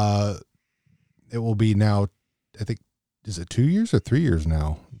it will be now. I think, is it 2 years or 3 years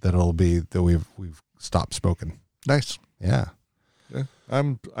now that it'll be that we've stopped smoking. Nice. Yeah.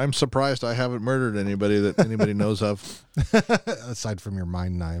 I'm surprised I haven't murdered anybody that anybody knows of. Aside from your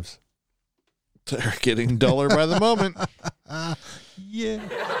mine knives. They're getting duller by the moment. Yeah.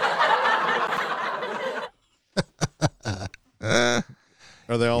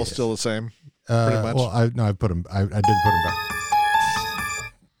 Are they all still the same? Pretty much. Well, I put them. I did put them back.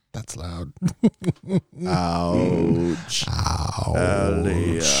 That's loud. Ouch. Ouch.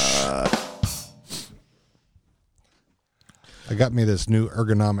 I got me this new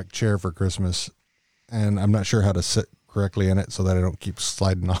ergonomic chair for Christmas, and I'm not sure how to sit correctly in it so that I don't keep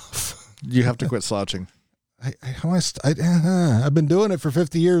sliding off. You have to quit slouching. I've been doing it for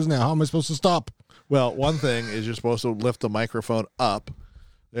 50 years now. How am I supposed to stop? Well, one thing is you're supposed to lift the microphone up.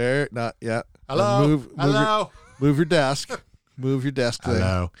 There, not yet. Hello. Move your desk. Move your desk thing.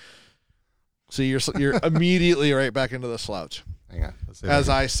 Hello. See, you're immediately right back into the slouch. Hang on. As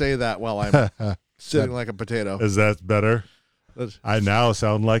I say that while I'm sitting like a potato. Is that better? I now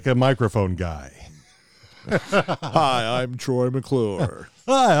sound like a microphone guy. Hi, I'm Troy McClure.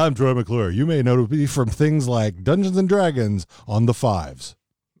 Hi, I'm Troy McClure. You may know me from things like Dungeons and Dragons on the Fives.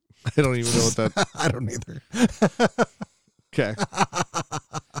 I don't even know what that. I don't either. Okay.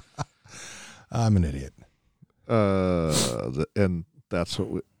 I'm an idiot. And that's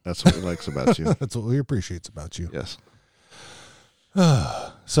what he likes about you. That's what he appreciates about you. Yes.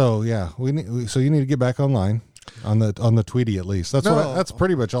 So yeah, so you need to get back online on the Tweety at least. That's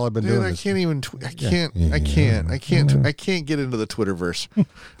pretty much all I've been doing. I can't get into the Twitterverse.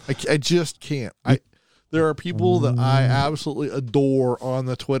 I just can't. There are people that I absolutely adore on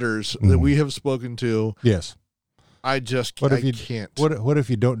the Twitters that we have spoken to. Yes. I just What if you can't. What if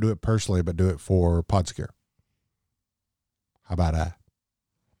you don't do it personally, but do it for Podscare? How about that?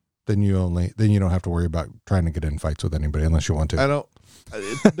 Then you don't have to worry about trying to get in fights with anybody unless you want to. I don't.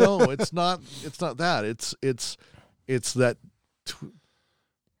 No, it's not. It's not that. It's that.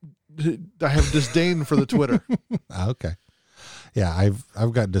 I have disdain for the Twitter. Okay. Yeah,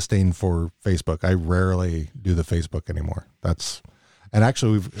 I've got disdain for Facebook. I rarely do the Facebook anymore. And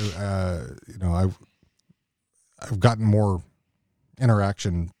actually we've I've gotten more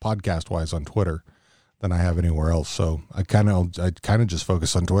interaction podcast wise on Twitter than I have anywhere else. So I kind of just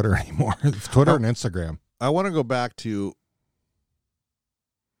focus on Twitter anymore. Twitter and Instagram. I want to go back to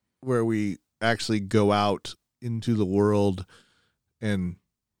where we actually go out into the world and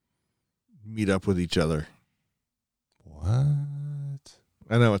meet up with each other. What?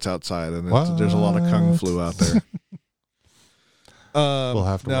 I know it's outside, and there's a lot of kung flu out there. We'll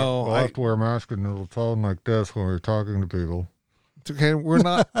have to wear masks and it'll sound like this when we're talking to people. It's okay. We're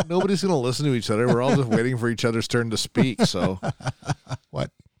not. Nobody's going to listen to each other. We're all just waiting for each other's turn to speak. So, what?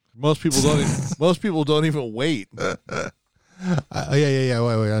 Most people don't. Most people don't even wait. Yeah.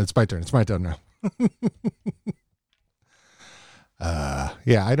 Wait. It's my turn. It's my turn now.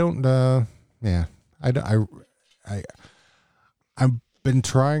 Yeah. I don't. Yeah. I've been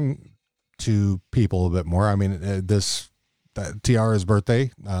trying to people a bit more. I mean, Tiara's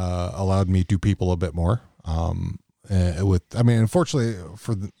birthday allowed me to people a bit more. Unfortunately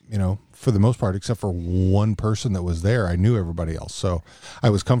for the most part, except for one person that was there, I knew everybody else, so I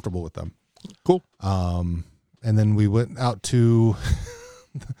was comfortable with them. Cool. And then we went out to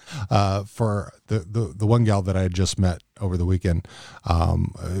for the one gal that I had just met over the weekend.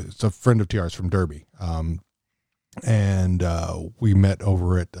 It's a friend of Tiara's from Derby. And we met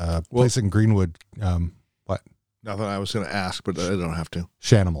over at a place in Greenwood. What? Nothing. I was going to ask, but I don't have to.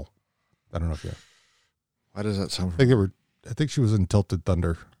 Shanimal. I don't know if you. Why does that sound? I think she was in Tilted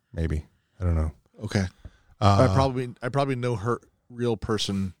Thunder. Maybe. I don't know. Okay. I probably know her real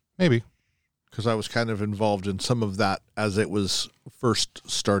person. Maybe. Because I was kind of involved in some of that as it was first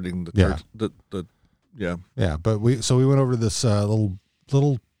starting. Yeah. But we went over to this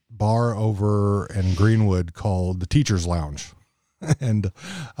little bar over in Greenwood called the Teacher's Lounge. And it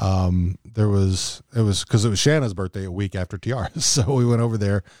was because it was Shanna's birthday a week after Tiara's. So we went over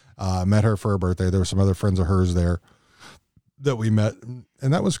there, met her for her birthday. There were some other friends of hers there that we met,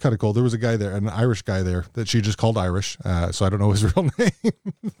 and that was kind of cool. There was a guy there, an Irish guy there that she just called Irish. So I don't know his real name,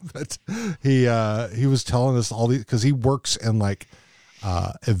 but he was telling us all these, because he works in like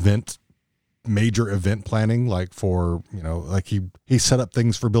major event planning, like for, like he set up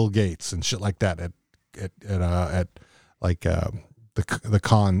things for Bill Gates and shit like that at like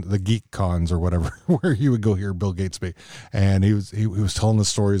the geek cons or whatever, where you would go hear Bill Gates speak. And he was telling us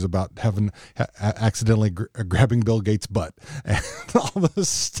stories about having accidentally grabbing Bill Gates' butt and all this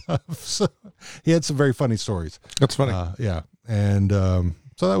stuff. So he had some very funny stories. That's funny. Yeah. And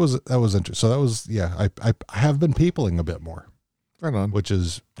so that was interesting. So that was, yeah, I have been peopling a bit more. Right on. Which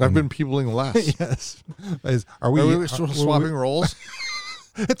is, I've been peopling less. Yes. Are we swapping roles?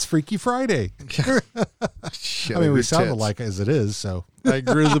 It's Freaky Friday. Shit, I mean, we sound alike as it is, so. I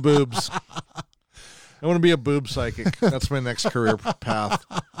grew the boobs. I want to be a boob psychic. That's my next career path.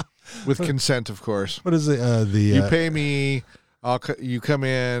 With consent, of course. What is it? You pay me, you come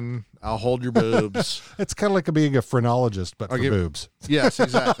in, I'll hold your boobs. It's kind of like being a phrenologist, but for boobs. Yes,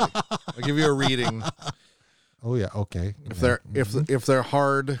 exactly. I'll give you a reading. Oh yeah, okay. If they're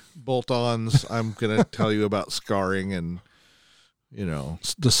hard bolt-ons, I'm gonna tell you about scarring and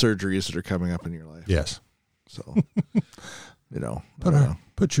the surgeries that are coming up in your life. Yes. So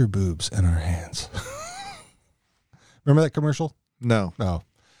put your boobs in our hands. Remember that commercial? No.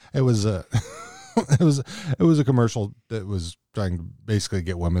 It was it was a commercial that was trying to basically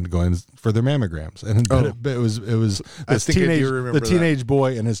get women to go in for their mammograms, and it was this teenage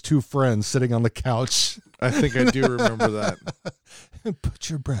boy and his two friends sitting on the couch. I think I do remember that. Put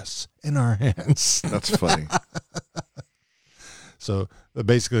your breasts in our hands. That's funny. So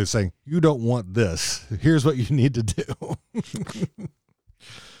basically it's saying, you don't want this. Here's what you need to do.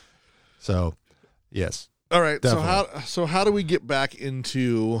 So, yes. All right. Definitely. So how do we get back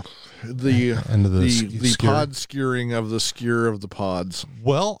into the pod skewering of the skewer of the pods?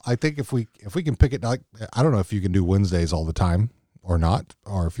 Well, I think if we can pick it, like, I don't know if you can do Wednesdays all the time or not,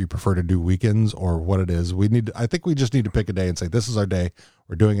 or if you prefer to do weekends or what it is. I think we just need to pick a day and say, this is our day.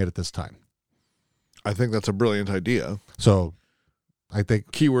 We're doing it at this time. I think that's a brilliant idea. So I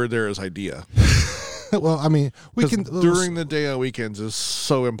think keyword there is idea. Well, I mean, we can during the day on weekends is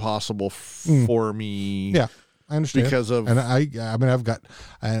so impossible for me. Yeah, I understand. because of and I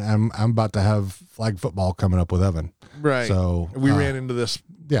mean, I'm about to have flag football coming up with Evan. right. So We ran into this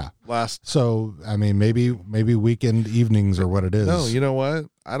yeah. last. So I mean, maybe weekend evenings or what it is. No, you know what?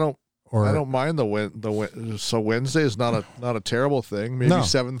 I don't or mind so Wednesday is not a terrible thing. Maybe No.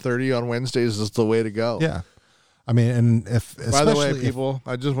 7:30 on Wednesdays is the way to go. yeah. I mean, and if By the way, especially if- people,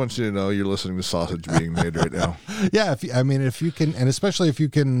 I just want you to know you're listening to sausage being made right now. yeah, if you can, and especially if you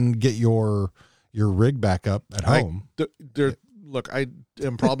can get your rig back up at home. Look, I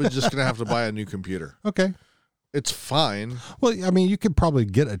am probably just gonna have to buy a new computer. Okay. It's fine. Well, I mean, you could probably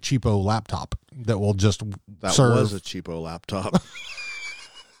get a cheapo laptop that will just That serve. was a cheapo laptop.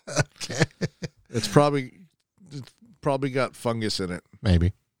 Okay. It's probably got fungus in it.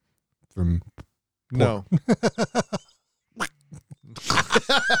 Maybe from No.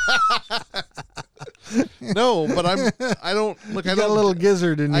 No, but I don't look. you I got don't. a little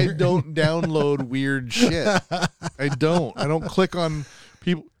gizzard in I your. don't download weird shit. I don't click on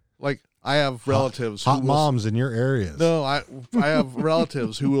people. Like I have relatives. hot who will, moms in your areas. No, I have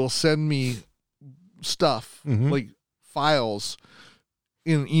relatives who will send me stuff Mhm. like files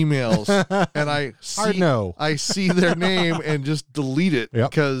in emails, and I Hard see no. I see their name and just delete it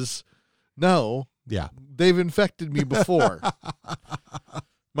Yep. because no, Yeah. they've infected me before.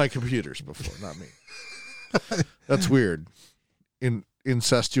 My computers before, not me. That's weird.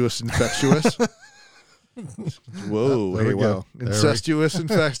 Incestuous, infectious. Whoa, There we hey, go. wow. There we- Incestuous,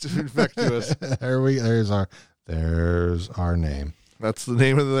 infectuous. There's our name. That's the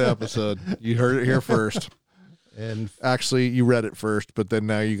name of the episode. You heard it here first. And Actually, you read it first, but then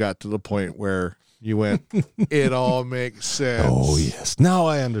now you got to the point where you went, it all makes sense. oh yes, now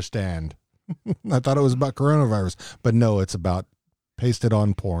I understand. I thought it was about coronavirus, but no, it's about pasted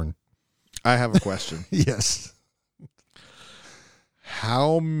on porn. I have a question. Yes.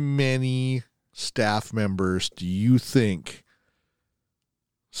 How many staff members do you think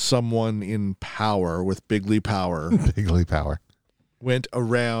someone in power with Bigly Power Bigly Power. went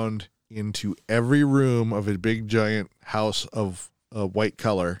around into every room of a big giant house of white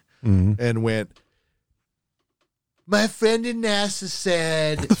color Mhm. and went, my friend in NASA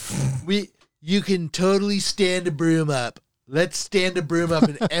said you can totally stand a broom up. Let's stand a broom up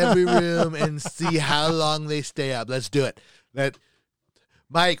in every room and see how long they stay up. Let's do it.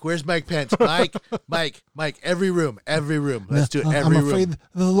 Mike, where's Mike Pence? Mike, every room. Let's do it every I'm room. afraid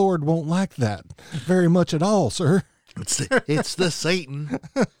the Lord won't like that very much at all, sir. It's the Satan.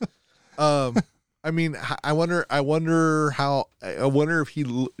 I mean, I wonder if he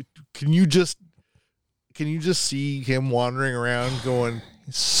can you just see him wandering around going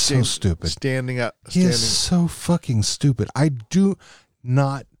He's so stupid. standing up, He is so fucking stupid. I do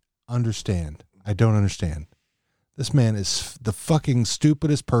not understand. I don't understand. This man is the fucking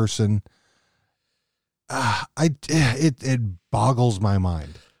stupidest person. It boggles my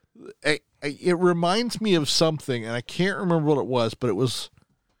mind. It reminds me of something, and I can't remember what it was, but it was.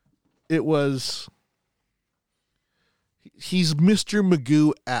 He's Mr.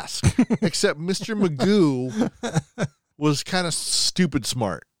 Magoo-esque, except Mr. Magoo was kind of stupid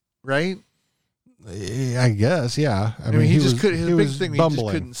smart, right? I guess, yeah. I mean, he just was, couldn't. His he big was thing, he bumbling,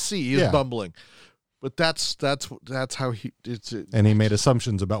 just couldn't see. He was Yeah. bumbling, but that's how he. It's and he made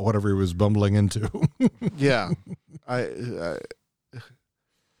assumptions about whatever he was bumbling into. yeah. I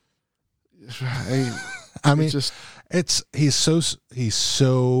I mean, just he's so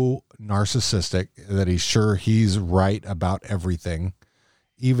narcissistic that he's sure he's right about everything,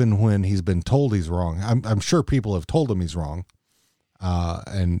 even when he's been told he's wrong. I'm sure people have told him he's wrong,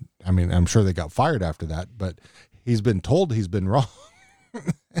 and I mean, I'm sure they got fired after that. But he's been told he's been wrong,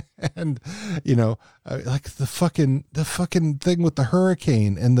 and like the fucking thing with the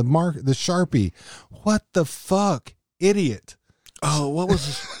hurricane and the Sharpie. What the fuck, idiot! oh, what was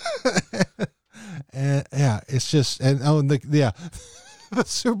this? And yeah, it's just the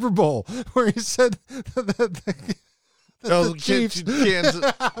Super Bowl where he said the Chiefs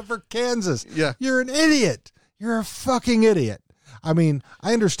Kansas. for Kansas. Yeah. You're an idiot. You're a fucking idiot. I mean,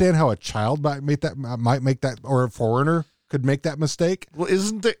 I understand how a child might make that, or a foreigner could make that mistake. Well,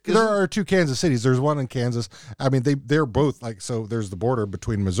 there There are two Kansas cities. There's one in Kansas. I mean, they're both like, so there's the border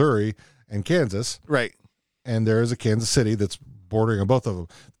between Missouri and Kansas, right? and there is a Kansas City that's bordering on both of them.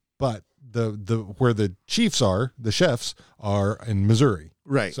 But the where the Chiefs are, the Chefs are in Missouri.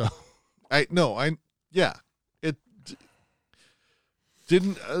 Right. So yeah. It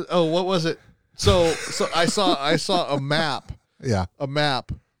didn't. What was it? So I saw a map yeah,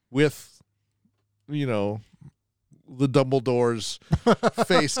 with, the Dumbledore's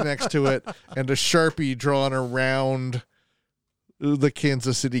face next to it and a Sharpie drawn around the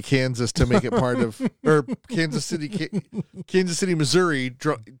Kansas City, Kansas to make it part of, or Kansas City, Missouri.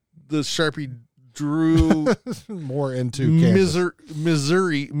 The Sharpie drew more into Kansas.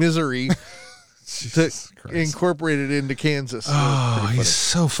 Missouri to Jesus Christ. incorporate it into Kansas. Oh, he's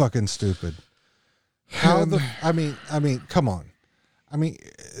so fucking stupid. How the? I mean, come on. I mean,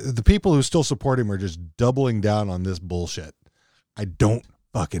 the people who still support him are just doubling down on this bullshit. I don't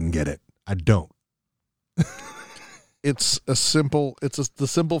fucking get it. I don't. It's the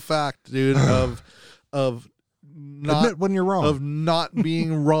simple fact, dude, of not admit when you're wrong. of not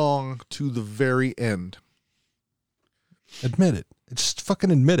being wrong to the very end. Admit it. Just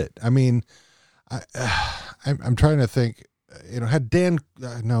fucking admit it. I mean, I'm trying to think. Had Dan?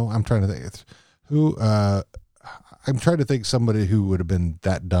 No, I'm trying to think. I'm trying to think somebody who would have been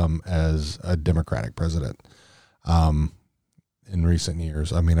that dumb as a Democratic president in recent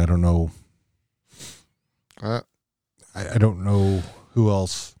years. I mean, I don't know. I don't know who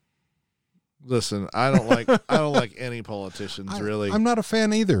else. Listen, I don't like any politicians really. I'm not a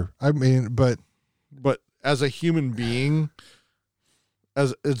fan either. I mean, but as a human being,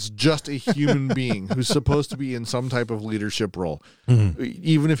 as it's just a human being who's supposed to be in some type of leadership role,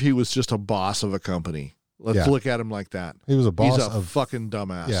 even if he was just a boss of a company. Let's look at him like that. He was a boss. He's a fucking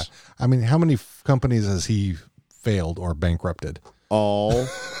dumbass. Yeah. I mean, how many companies has he failed or bankrupted? All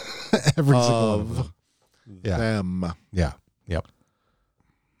every single one of them. Yeah. Them. Yeah. Yep.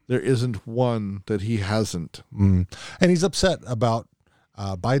 There isn't one that he hasn't. And he's upset about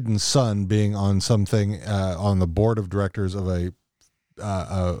Biden's son being on something on the board of directors of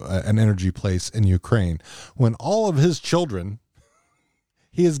an energy place in Ukraine, when all of his children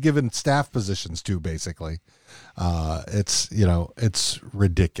he has given staff positions to. Basically, it's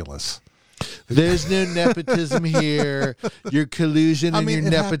ridiculous. There's no nepotism here. Your collusion and your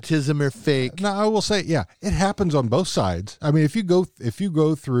nepotism are fake. No, I will say, yeah, it happens on both sides. I mean, if you go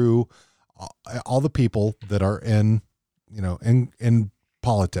through all the people that are in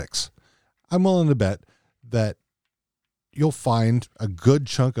politics, I'm willing to bet that you'll find a good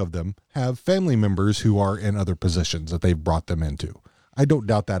chunk of them have family members who are in other positions that they've brought them into. I don't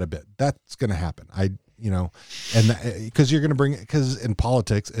doubt that a bit. That's going to happen. Because you're going to bring, because in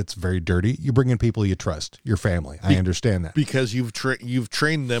politics it's very dirty. You bring in people you trust, your family. I understand that because you've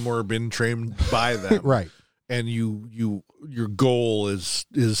trained them or been trained by them, right? And your goal is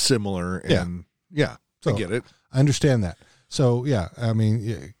similar. And so I get it. I understand that. So yeah, I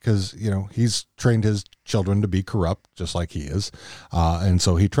mean, because he's trained his children to be corrupt, just like he is, and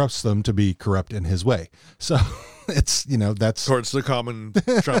so he trusts them to be corrupt in his way. So it's that's towards the common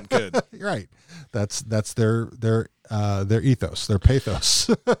Trump kid, right? That's their ethos, their pathos.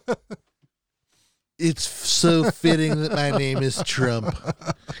 It's so fitting that my name is Trump,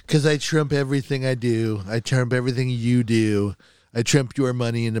 because I trump everything I do. I trump everything you do. I trump your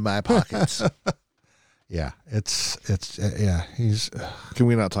money into my pockets. Yeah, it's he's. Can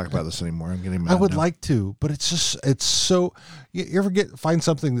we not talk about this anymore? I'm getting mad. I would now. like to, but it's so. You ever find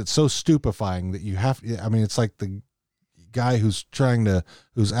something that's so stupefying that you have? I mean, it's like the guy who's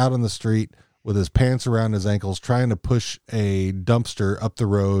out on the street with his pants around his ankles, trying to push a dumpster up the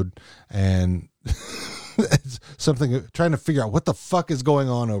road, and something trying to figure out what the fuck is going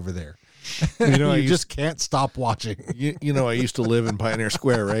on over there. You just can't stop watching. I used to live in Pioneer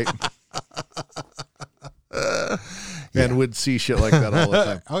Square, right? And would see shit like that all the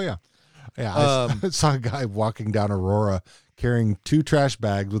time. Oh yeah. I saw a guy walking down Aurora carrying 2 trash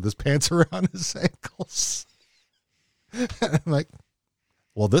bags with his pants around his ankles. And I'm like,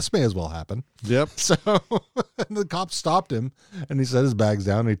 well, this may as well happen. Yep. So the cop stopped him and he set his bags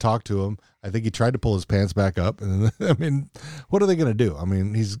down and he talked to him. I think he tried to pull his pants back up. And I mean, what are they going to do? I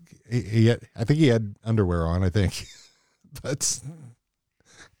mean, I think he had underwear on, I think. But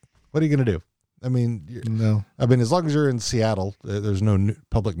what are you going to do? I mean, no. I mean, as long as you're in Seattle, there's no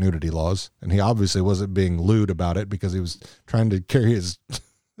public nudity laws, and he obviously wasn't being lewd about it because he was trying to carry his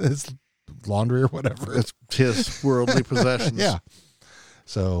laundry or whatever. It's his worldly possessions. Yeah.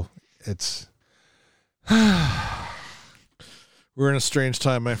 So it's we're in a strange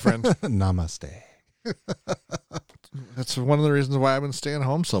time, my friend. Namaste. That's one of the reasons why I've been staying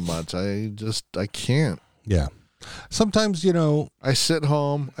home so much. I can't. Yeah. Sometimes I sit at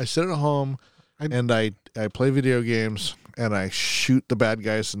home. And I play video games and I shoot the bad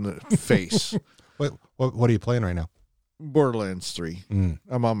guys in the face. Wait, what are you playing right now? Borderlands 3.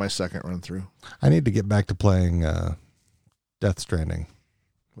 I'm on my second run through. I need to get back to playing Death Stranding.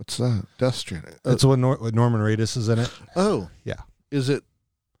 What's that? Death Stranding. It's when Norman Reedus is in it. Oh. Yeah. Is it,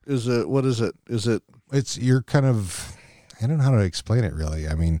 what is it? You're kind of, I don't know how to explain it really.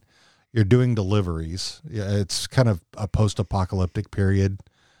 I mean, you're doing deliveries. Yeah, it's kind of a post-apocalyptic period,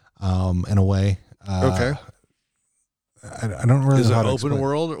 in a way. Okay. I don't really Is know it how to open explain.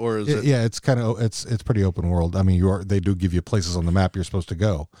 world or is it Yeah, it's kind of it's pretty open world. I mean, they do give you places on the map you're supposed to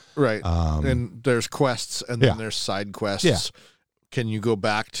go. right? And there's quests, and then yeah. there's side quests. Yeah. Can you go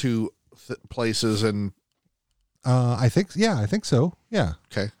back to places and? I think so. Yeah.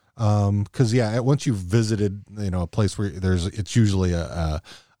 Okay. Because once you've visited, a place where it's usually a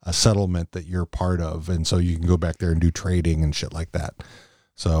settlement that you're part of, and so you can go back there and do trading and shit like that.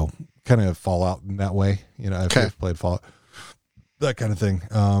 So kind of Fallout in that way, if you've played Fallout, that kind of thing.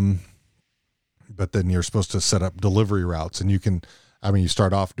 But then you're supposed to set up delivery routes, and you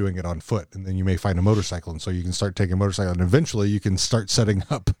start off doing it on foot, and then you may find a motorcycle, and so you can start taking a motorcycle, and eventually you can start setting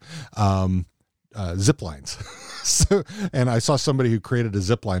up zip lines. And I saw somebody who created a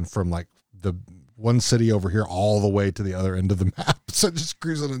zip line from like the one city over here all the way to the other end of the map. So just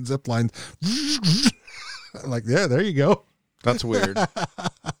cruising in zip lines. Like, yeah, there you go. That's weird.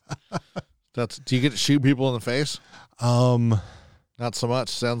 Do you get to shoot people in the face? Not so much.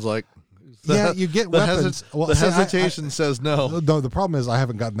 Sounds like. You get weapons. The hesitation says no. No, the problem is I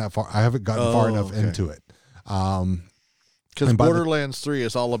haven't gotten that far. I haven't gotten far enough into it. Because Borderlands 3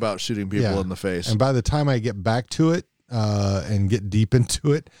 is all about shooting people in the face. And by the time I get back to it and get deep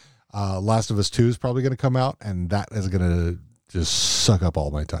into it, Last of Us 2 is probably going to come out, and that is going to just suck up all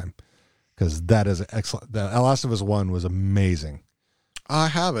my time. Because that is excellent. The Last of Us 1 was amazing. I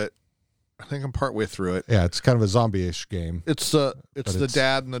have it. I think I'm partway through it. Yeah, it's kind of a zombie-ish game. It's the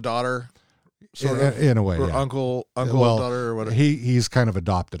dad and the daughter, sort of, in a way, or yeah. uncle and daughter, or whatever. He's kind of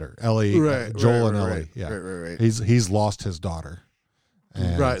adopted her, Ellie, Joel and Ellie. Right, yeah, right. He's lost his daughter.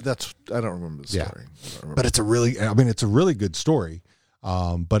 And, right. I don't remember the story. But it's a really good story.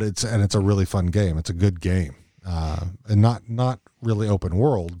 But it's a really fun game. It's a good game. And not really open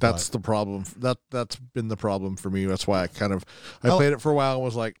world. That's the problem. That's been the problem for me. That's why I played it for a while and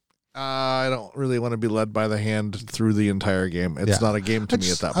was like, I don't really want to be led by the hand through the entire game. It's not a game to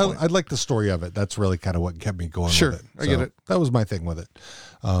me at that point. I like the story of it. That's really kind of what kept me going with it. I get it. That was my thing with it.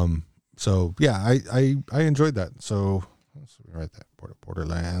 So yeah, I enjoyed that. So let's write that.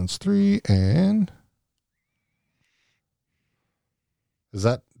 Borderlands 3 and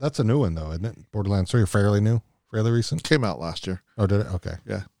that's a new one though, isn't it? Borderlands 3 fairly new, fairly recent. Came out last year. Oh, did it? Okay.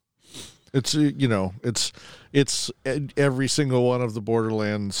 Yeah. It's it's every single one of the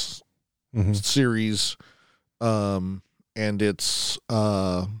Borderlands series, and it's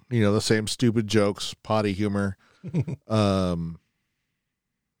the same stupid jokes, potty humor. Sometimes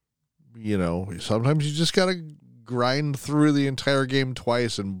you just gotta grind through the entire game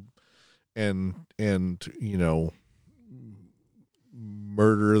twice and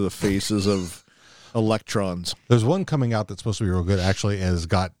murder the faces of electrons. There's one coming out that's supposed to be real good. Actually, has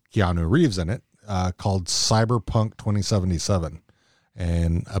got Keanu Reeves in it, called Cyberpunk 2077,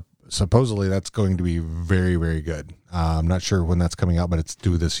 and supposedly that's going to be very, very good. I'm not sure when that's coming out, but it's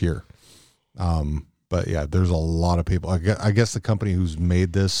due this year. But yeah, there's a lot of people. I guess the company who's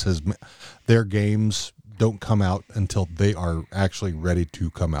made this their games don't come out until they are actually ready to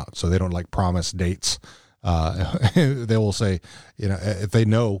come out, so they don't promise dates. They will say, if they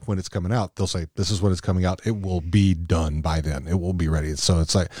know when it's coming out, they'll say, this is when it's coming out. It will be done by then. It will be ready. So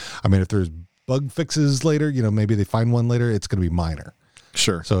it's if there's bug fixes later, maybe they find one later, it's going to be minor.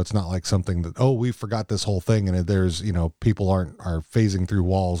 Sure. So it's not like something that, we forgot this whole thing. And there's, people are phasing through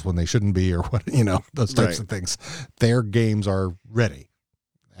walls when they shouldn't be, or what, those types of things. Their games are ready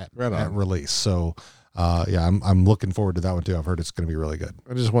at release. So, I'm looking forward to that one too. I've heard it's going to be really good.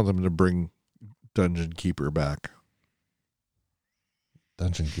 I just want them to bring Dungeon Keeper back.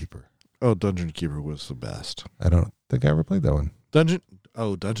 Dungeon Keeper. Oh, Dungeon Keeper was the best. I don't think I ever played that one. Dungeon,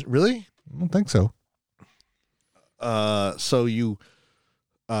 really? I don't think so. So you,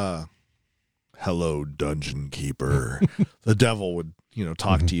 hello, Dungeon Keeper. The devil would,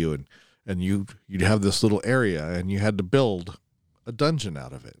 talk to you, and you'd have this little area, and you had to build a dungeon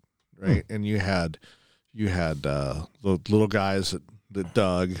out of it, right? And you had the little guys that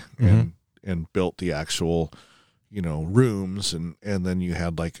dug and built the actual, rooms, and then you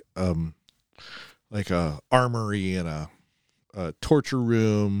had like a armory and a torture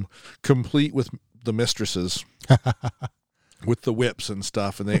room, complete with the mistresses, with the whips and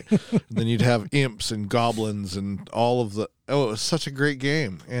stuff, and then you'd have imps and goblins and all of the. Oh, it was such a great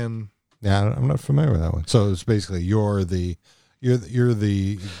game, and yeah, I'm not familiar with that one. So it's basically you're the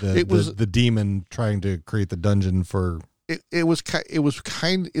demon trying to create the dungeon for. It's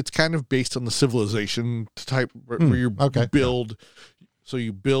kind of based on the Civilization type where you build. So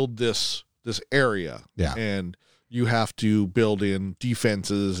you build this area, yeah, and you have to build in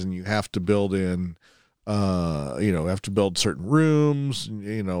defenses, and you have to build in, have to build certain rooms,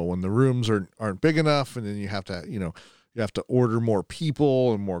 when the rooms aren't big enough, and then you have to, you have to order more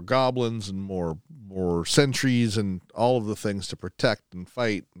people and more goblins and more sentries and all of the things to protect and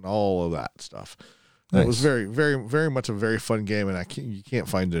fight and all of that stuff. Nice. It was very, very, very much a very fun game, and you can't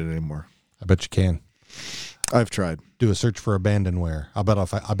find it anymore. I bet you can. I've tried. Do a search for abandonware. I bet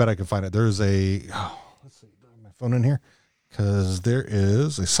I can find it. There's let's see, do I have my phone in here, because there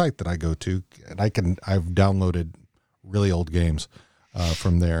is a site that I go to, and I've downloaded really old games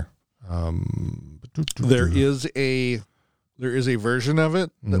from there. There is a version of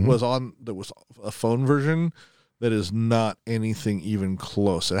it that was a phone version that is not anything even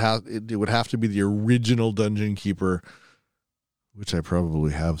close. It would have to be the original Dungeon Keeper, which I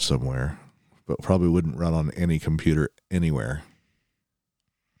probably have somewhere, but probably wouldn't run on any computer anywhere.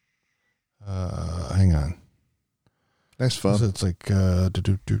 Hang on. Nice fun. It's like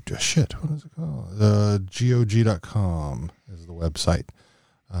shit. What is it called? GOG.com is the website.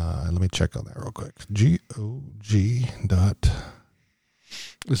 Let me check on that real quick. GOG.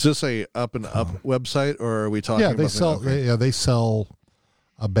 Is this a up and up website, or are we talking? Yeah, they about sell. They sell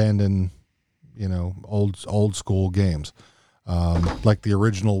abandoned, old school games, like the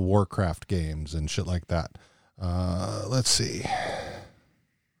original Warcraft games and shit like that. Let's see.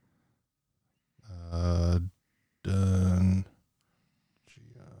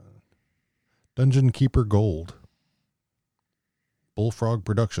 Dungeon Keeper Gold. Bullfrog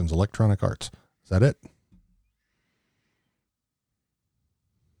Productions, Electronic Arts. Is that it?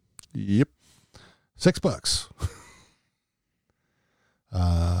 Yep. $6.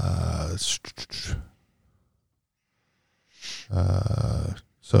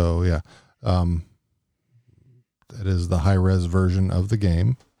 So yeah, that is the high res version of the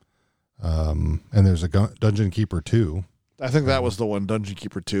game. And there's a Dungeon Keeper 2. I think that was the one. Dungeon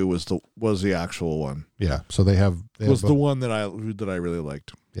Keeper 2 was the actual one. Yeah. So they have the one that I really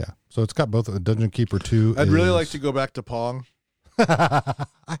liked. Yeah. So it's got both. The Dungeon Keeper 2. I'd really like to go back to Pong. I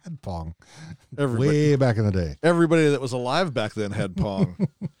had Pong. Way back in the day. Everybody that was alive back then had Pong.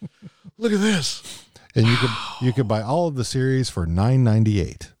 Look at this. And you could buy all of the series for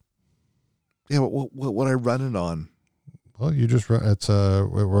 $9.98. Yeah, but what I run it on? Well, you just run. It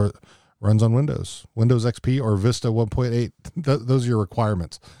runs on Windows XP or Vista 1.8. Those are your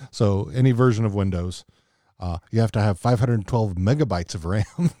requirements. So any version of Windows, you have to have 512 megabytes of RAM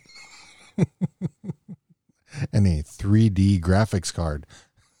and a 3D graphics card.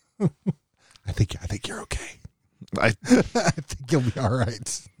 I think you're okay. I think you'll be all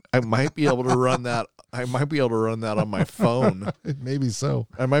right. I might be able to run that. I might be able to run that on my phone. Maybe so.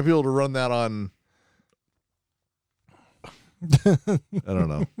 I might be able to run that on. I don't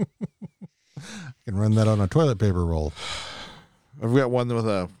know. I can run that on a toilet paper roll. I've got one with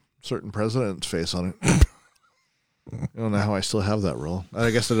a certain president's face on it. I don't know how I still have that roll.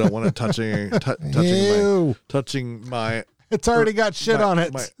 I guess I don't want it touching my. It's already got shit on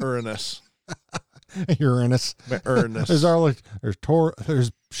it. My Uranus. Uranus. My Uranus.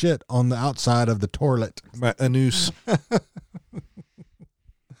 There's shit on the outside of the toilet. My anus.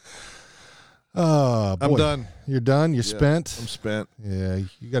 Oh, boy. I'm done. You're done? You're spent? I'm spent. Yeah,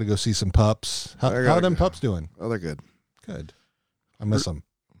 you got to go see some pups. How are them pups doing? Oh, they're good. Good. I miss them.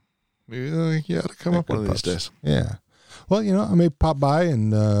 Maybe you ought to come up one of these days. Yeah. Well, I may pop by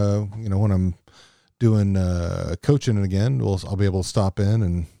and, when I'm doing coaching again, I'll be able to stop in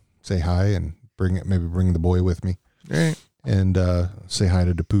and say hi and bring the boy with me. All right. And say hi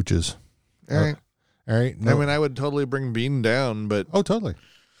to the pooches. All right. All right. No. I mean, I would totally bring Bean down, but. Oh, totally.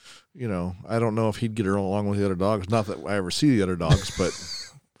 I don't know if he'd get along with the other dogs. Not that I ever see the other dogs, but.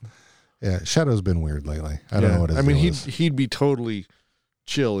 Yeah, Shadow's been weird lately. I don't know what his deal is. He'd be totally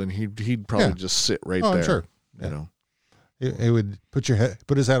chill, and he'd probably just sit right there. I'm sure. Yeah. He would put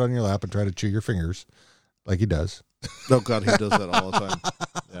his head on your lap and try to chew your fingers, like he does. Oh God, he does that all the time.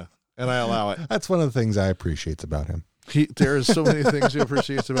 Yeah, and I allow it. That's one of the things I appreciate about him. There is so many things he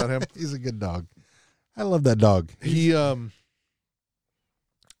appreciates about him. He's a good dog. I love that dog.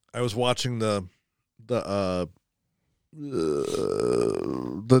 I was watching the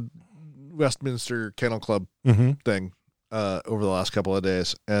Westminster Kennel Club thing over the last couple of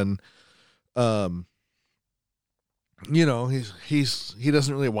days, and he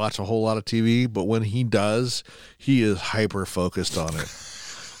doesn't really watch a whole lot of TV, but when he does, he is hyper focused on it,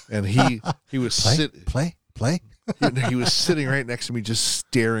 and he was play. He was sitting right next to me, just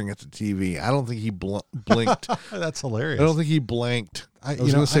staring at the TV. I don't think he blinked. That's hilarious. I don't think he blanked. I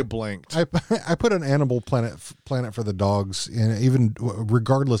was going to say blanked. I put an Animal Planet for the dogs, and even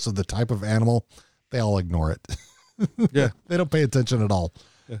regardless of the type of animal, they all ignore it. Yeah. They don't pay attention at all.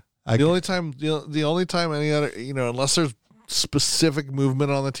 Yeah. I The only time any other, unless there's specific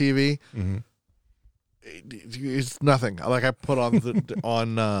movement on the TV, it's nothing. Like I put on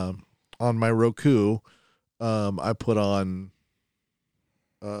on my Roku, I put on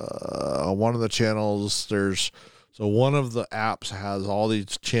one of the channels. So one of the apps has all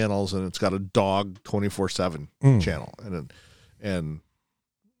these channels, and it's got a dog 24/7 channel, and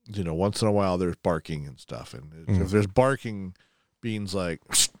once in a while there's barking and stuff, and if there's barking, Bean's like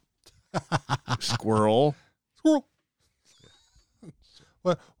squirrel.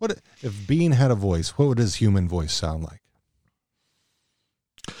 What if Bean had a voice? What would his human voice sound like?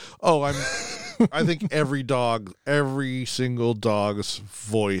 Oh, I think every single dog's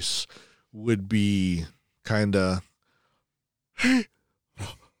voice would be kind of,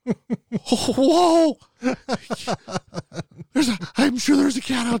 whoa! I'm sure there's a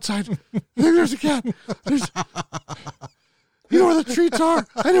cat outside. I think there's a cat. You know where the treats are?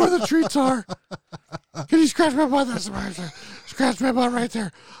 I know where the treats are. Can you scratch my butt? That's right there. Scratch my butt right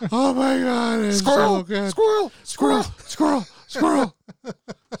there. Oh my God! It's Squirrel! so good. Squirrel! Squirrel! Squirrel! Squirrel!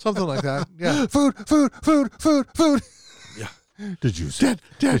 Something like that. Yeah. Food. Yeah. Did you say?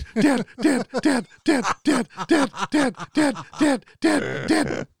 Dead.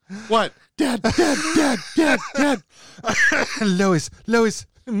 What? Dead. Lois,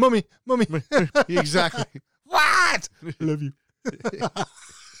 mommy. Exactly. What? Love you.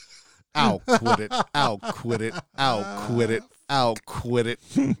 I'll quit it.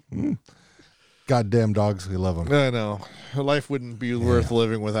 Goddamn dogs, we love them. I know. Life wouldn't be worth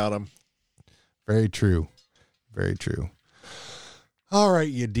living without them. Very true. Very true. All right,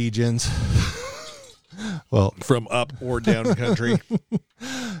 you degens. Well, From up or down country.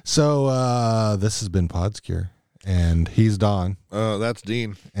 so this has been Podscure, and he's Don, That's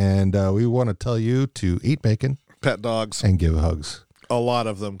Dean. and we want to tell you to eat bacon Pet dogs. and give hugs. A lot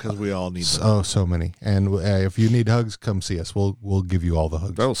of them, because we all need them. So many. And if you need hugs, come see us. We'll give you all the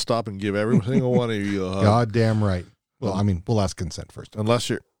hugs. I'll stop and give every single one of you a hug. Goddamn right. Well, I mean, we'll ask consent first. Unless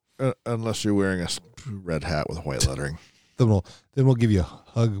you're wearing a red hat with white lettering. Then we'll give you a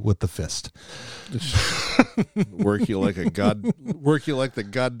hug with the fist. Work you like the goddamn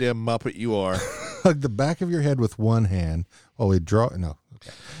Muppet you are. Hug the back of your head with one hand while we draw. No.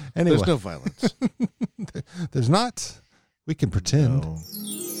 Okay. Anyway, There's no violence. there's not. We can pretend. No.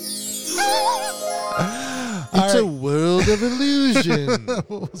 It's a world of illusion.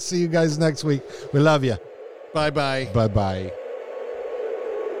 We'll see you guys next week. We love you. Bye-bye. Bye-bye.